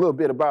a little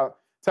bit about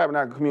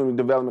Tabernacle Community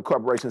Development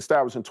Corporation,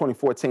 established in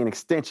 2014,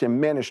 extension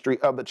ministry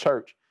of the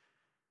church.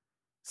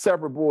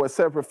 Separate board,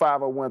 separate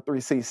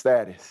 501(c)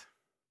 status.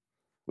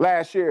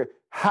 Last year,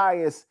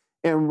 highest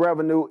in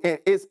revenue in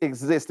its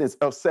existence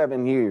of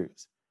 7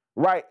 years.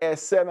 Right at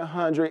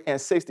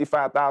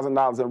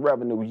 $765,000 in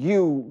revenue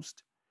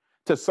used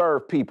to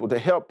serve people, to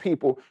help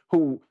people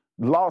who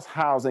lost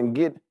housing,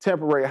 get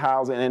temporary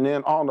housing, and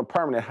then on the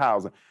permanent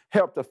housing,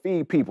 help to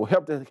feed people,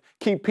 help to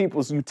keep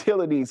people's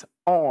utilities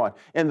on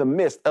in the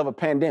midst of a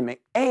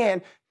pandemic,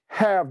 and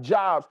have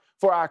jobs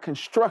for our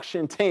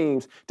construction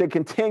teams to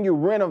continue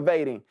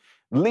renovating,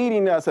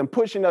 leading us and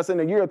pushing us in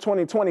the year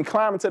 2020,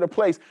 climbing to the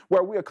place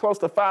where we are close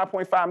to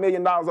 $5.5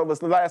 million over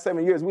the last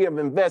 7 years. We have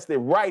invested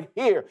right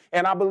here,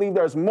 and I believe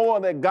there's more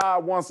that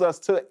God wants us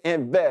to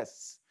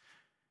invest.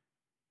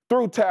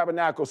 Through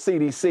Tabernacle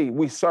CDC,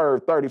 we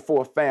serve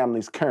 34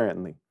 families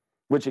currently,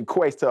 which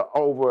equates to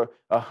over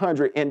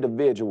 100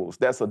 individuals.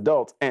 That's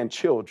adults and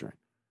children.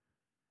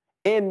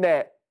 In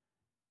that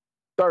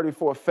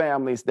 34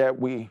 families that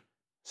we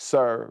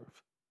serve,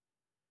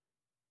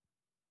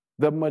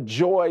 the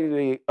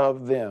majority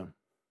of them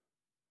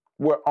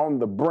were on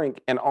the brink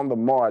and on the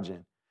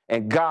margin,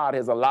 and God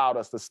has allowed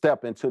us to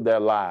step into their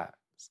lives.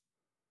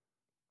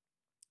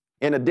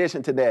 In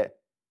addition to that,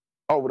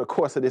 over the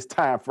course of this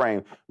time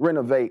frame,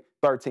 renovate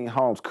 13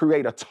 homes,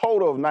 create a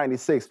total of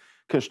 96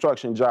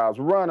 construction jobs,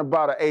 run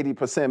about an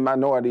 80%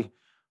 minority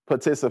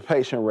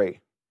participation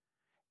rate.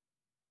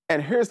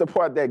 And here's the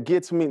part that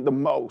gets me the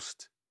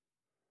most,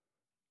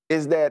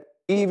 is that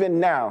even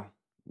now,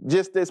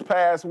 just this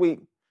past week,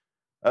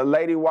 a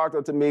lady walked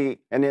up to me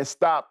and then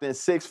stopped in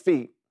 6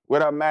 feet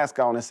with her mask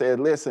on and said,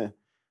 listen,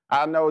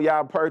 I know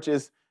y'all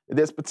purchased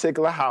this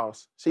particular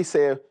house. She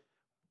said,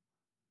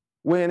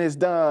 when it's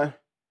done,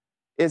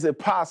 is it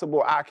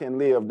possible I can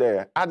live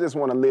there? I just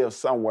want to live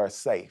somewhere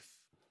safe.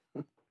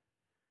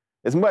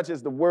 As much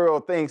as the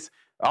world thinks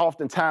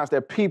oftentimes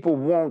that people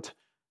want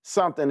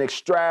something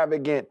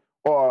extravagant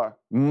or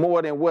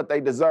more than what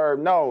they deserve,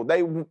 no,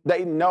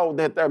 they know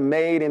that they're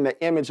made in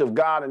the image of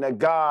God and that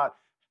God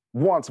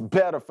wants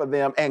better for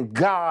them, and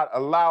God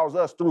allows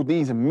us through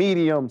these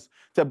mediums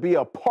to be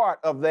a part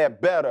of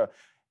that better.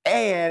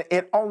 And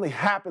it only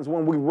happens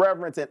when we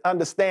reverence and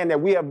understand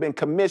that we have been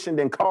commissioned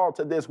and called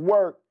to this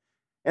work.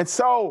 And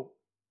so,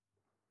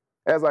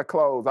 as I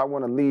close, I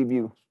want to leave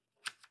you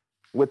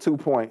with 2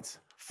 points.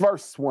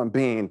 First one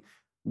being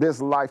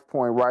this life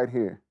point right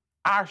here.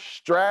 Our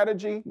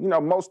strategy,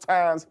 most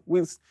times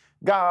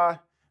God,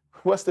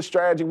 what's the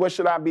strategy? What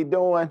should I be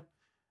doing?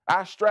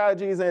 Our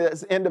strategies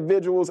as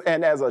individuals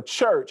and as a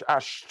church,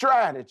 our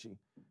strategy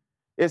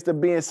is to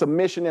be in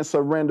submission and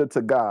surrender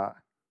to God,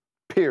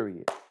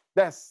 period.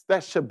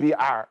 That should be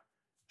our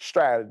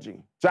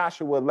strategy.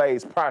 Joshua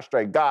lays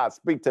prostrate. God,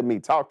 speak to me,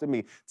 talk to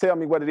me, tell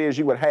me what it is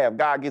you would have.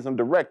 God gives him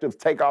directives,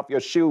 take off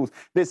your shoes.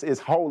 This is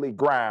holy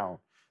ground.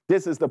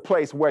 This is the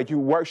place where you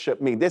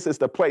worship me. This is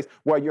the place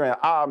where you're in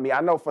awe of me.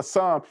 I know for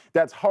some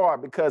that's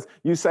hard because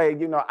you say,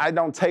 I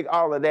don't take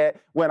all of that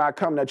when I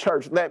come to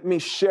church. Let me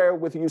share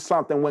with you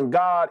something. When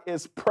God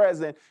is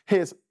present,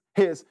 his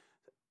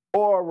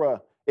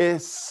aura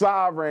is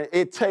sovereign.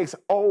 It takes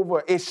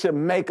over. It should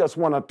make us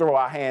want to throw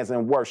our hands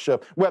and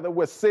worship. Whether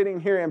we're sitting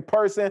here in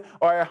person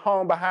or at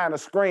home behind a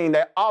screen,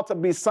 there ought to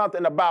be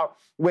something about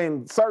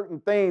when certain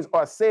things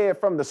are said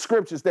from the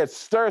scriptures that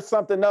stir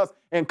something else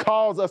and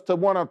cause us to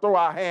want to throw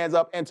our hands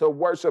up and to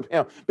worship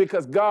him,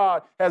 because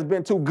God has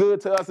been too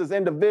good to us as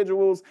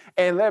individuals.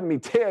 And let me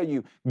tell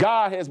you,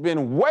 God has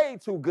been way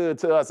too good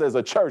to us as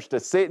a church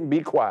to sit and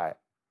be quiet.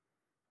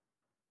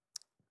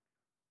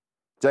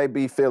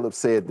 J.B. Phillips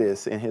said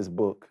this in his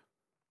book,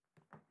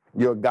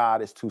 Your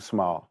God is Too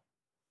Small.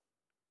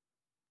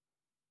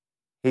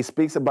 He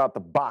speaks about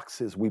the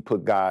boxes we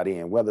put God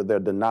in, whether they're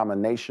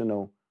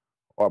denominational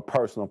or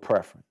personal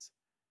preference.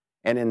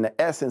 And in the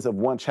essence of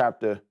one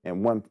chapter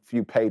and one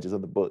few pages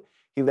of the book,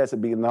 he lets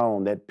it be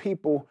known that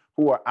people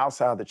who are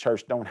outside the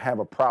church don't have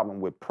a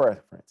problem with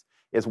preference.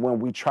 It's when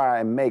we try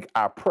and make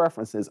our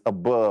preferences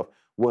above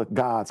what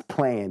God's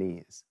plan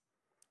is.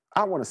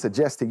 I want to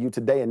suggest to you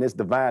today in this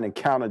divine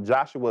encounter,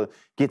 Joshua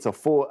gets a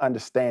full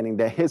understanding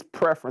that his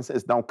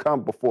preferences don't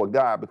come before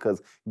God,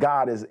 because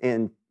God is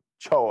in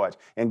charge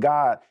and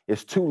God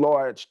is too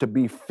large to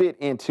be fit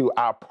into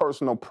our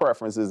personal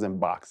preferences and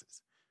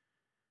boxes.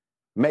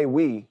 May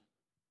we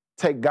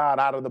take God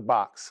out of the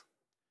box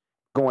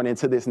going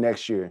into this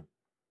next year.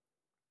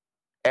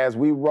 As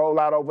we roll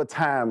out over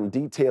time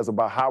details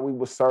about how we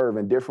will serve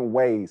in different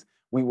ways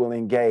we will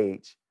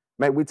engage,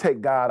 may we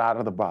take God out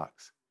of the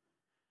box.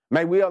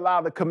 May we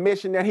allow the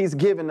commission that he's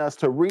given us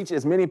to reach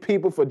as many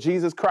people for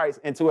Jesus Christ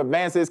and to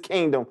advance his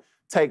kingdom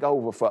take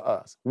over for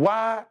us.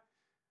 Why?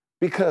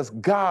 Because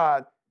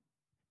God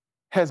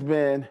has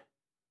been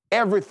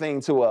everything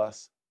to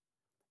us,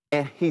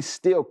 and he's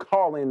still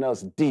calling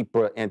us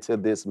deeper into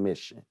this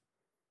mission.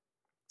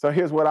 So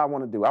here's what I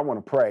want to do. I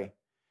want to pray,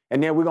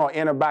 and then we're going to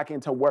enter back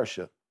into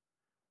worship.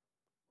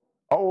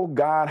 Oh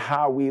God,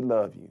 how we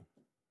love you,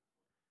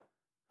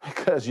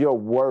 because you're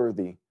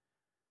worthy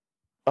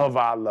of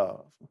our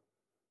love.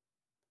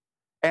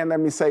 And let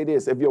me say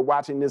this, if you're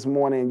watching this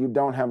morning and you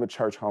don't have a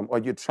church home, or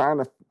you're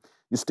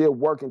still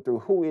working through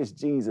who is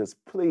Jesus,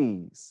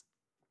 please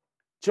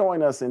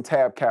join us in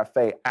Tab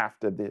Cafe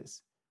after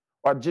this.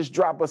 Or just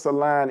drop us a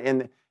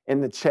line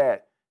in the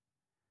chat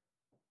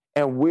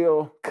and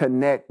we'll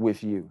connect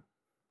with you.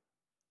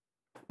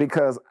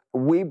 Because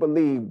we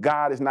believe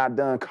God is not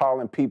done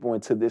calling people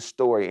into this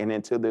story and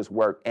into this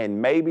work.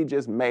 And maybe,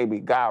 just maybe,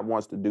 God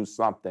wants to do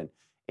something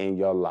in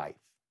your life.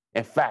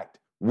 In fact,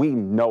 we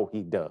know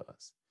he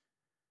does.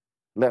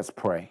 Let's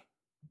pray.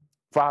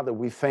 Father,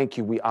 we thank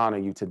you. We honor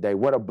you today.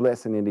 What a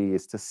blessing it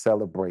is to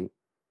celebrate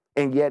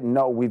and yet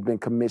know we've been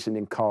commissioned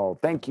and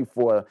called. Thank you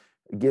for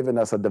giving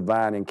us a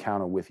divine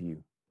encounter with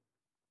you,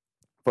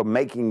 for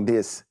making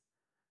this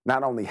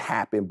not only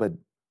happen, but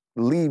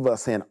leave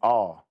us in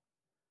awe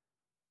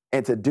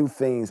and to do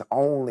things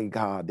only,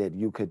 God, that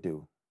you could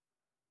do.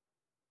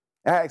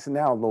 I ask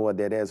now, Lord,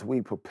 that as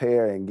we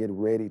prepare and get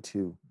ready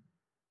to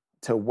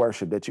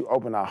worship, that you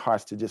open our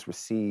hearts to just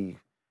receive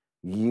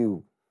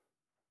you.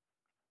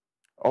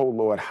 Oh,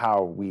 Lord,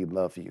 how we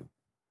love you.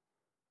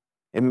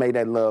 And may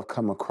that love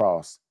come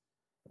across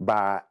by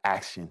our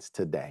actions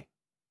today.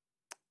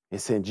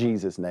 It's in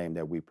Jesus' name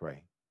that we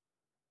pray.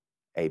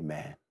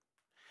 Amen.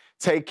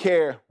 Take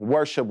care.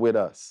 Worship with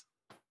us.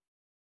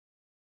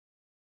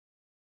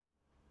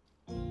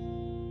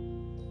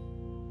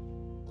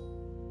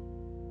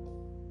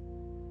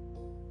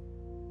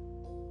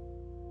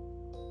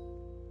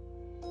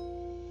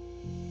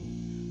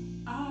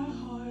 Our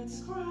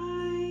hearts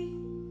cry,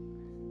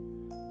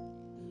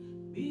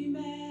 be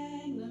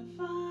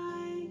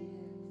magnified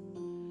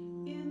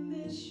in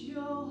this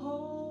your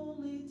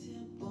holy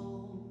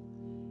temple,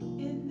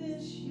 in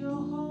this your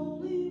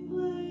holy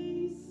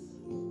place,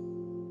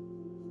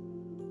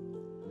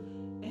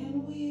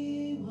 and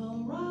we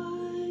will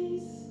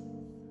rise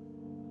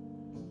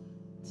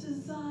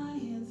to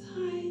Zion's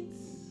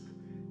heights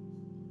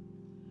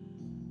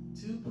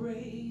to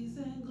praise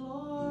and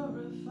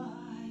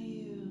glorify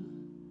you.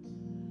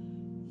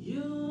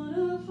 You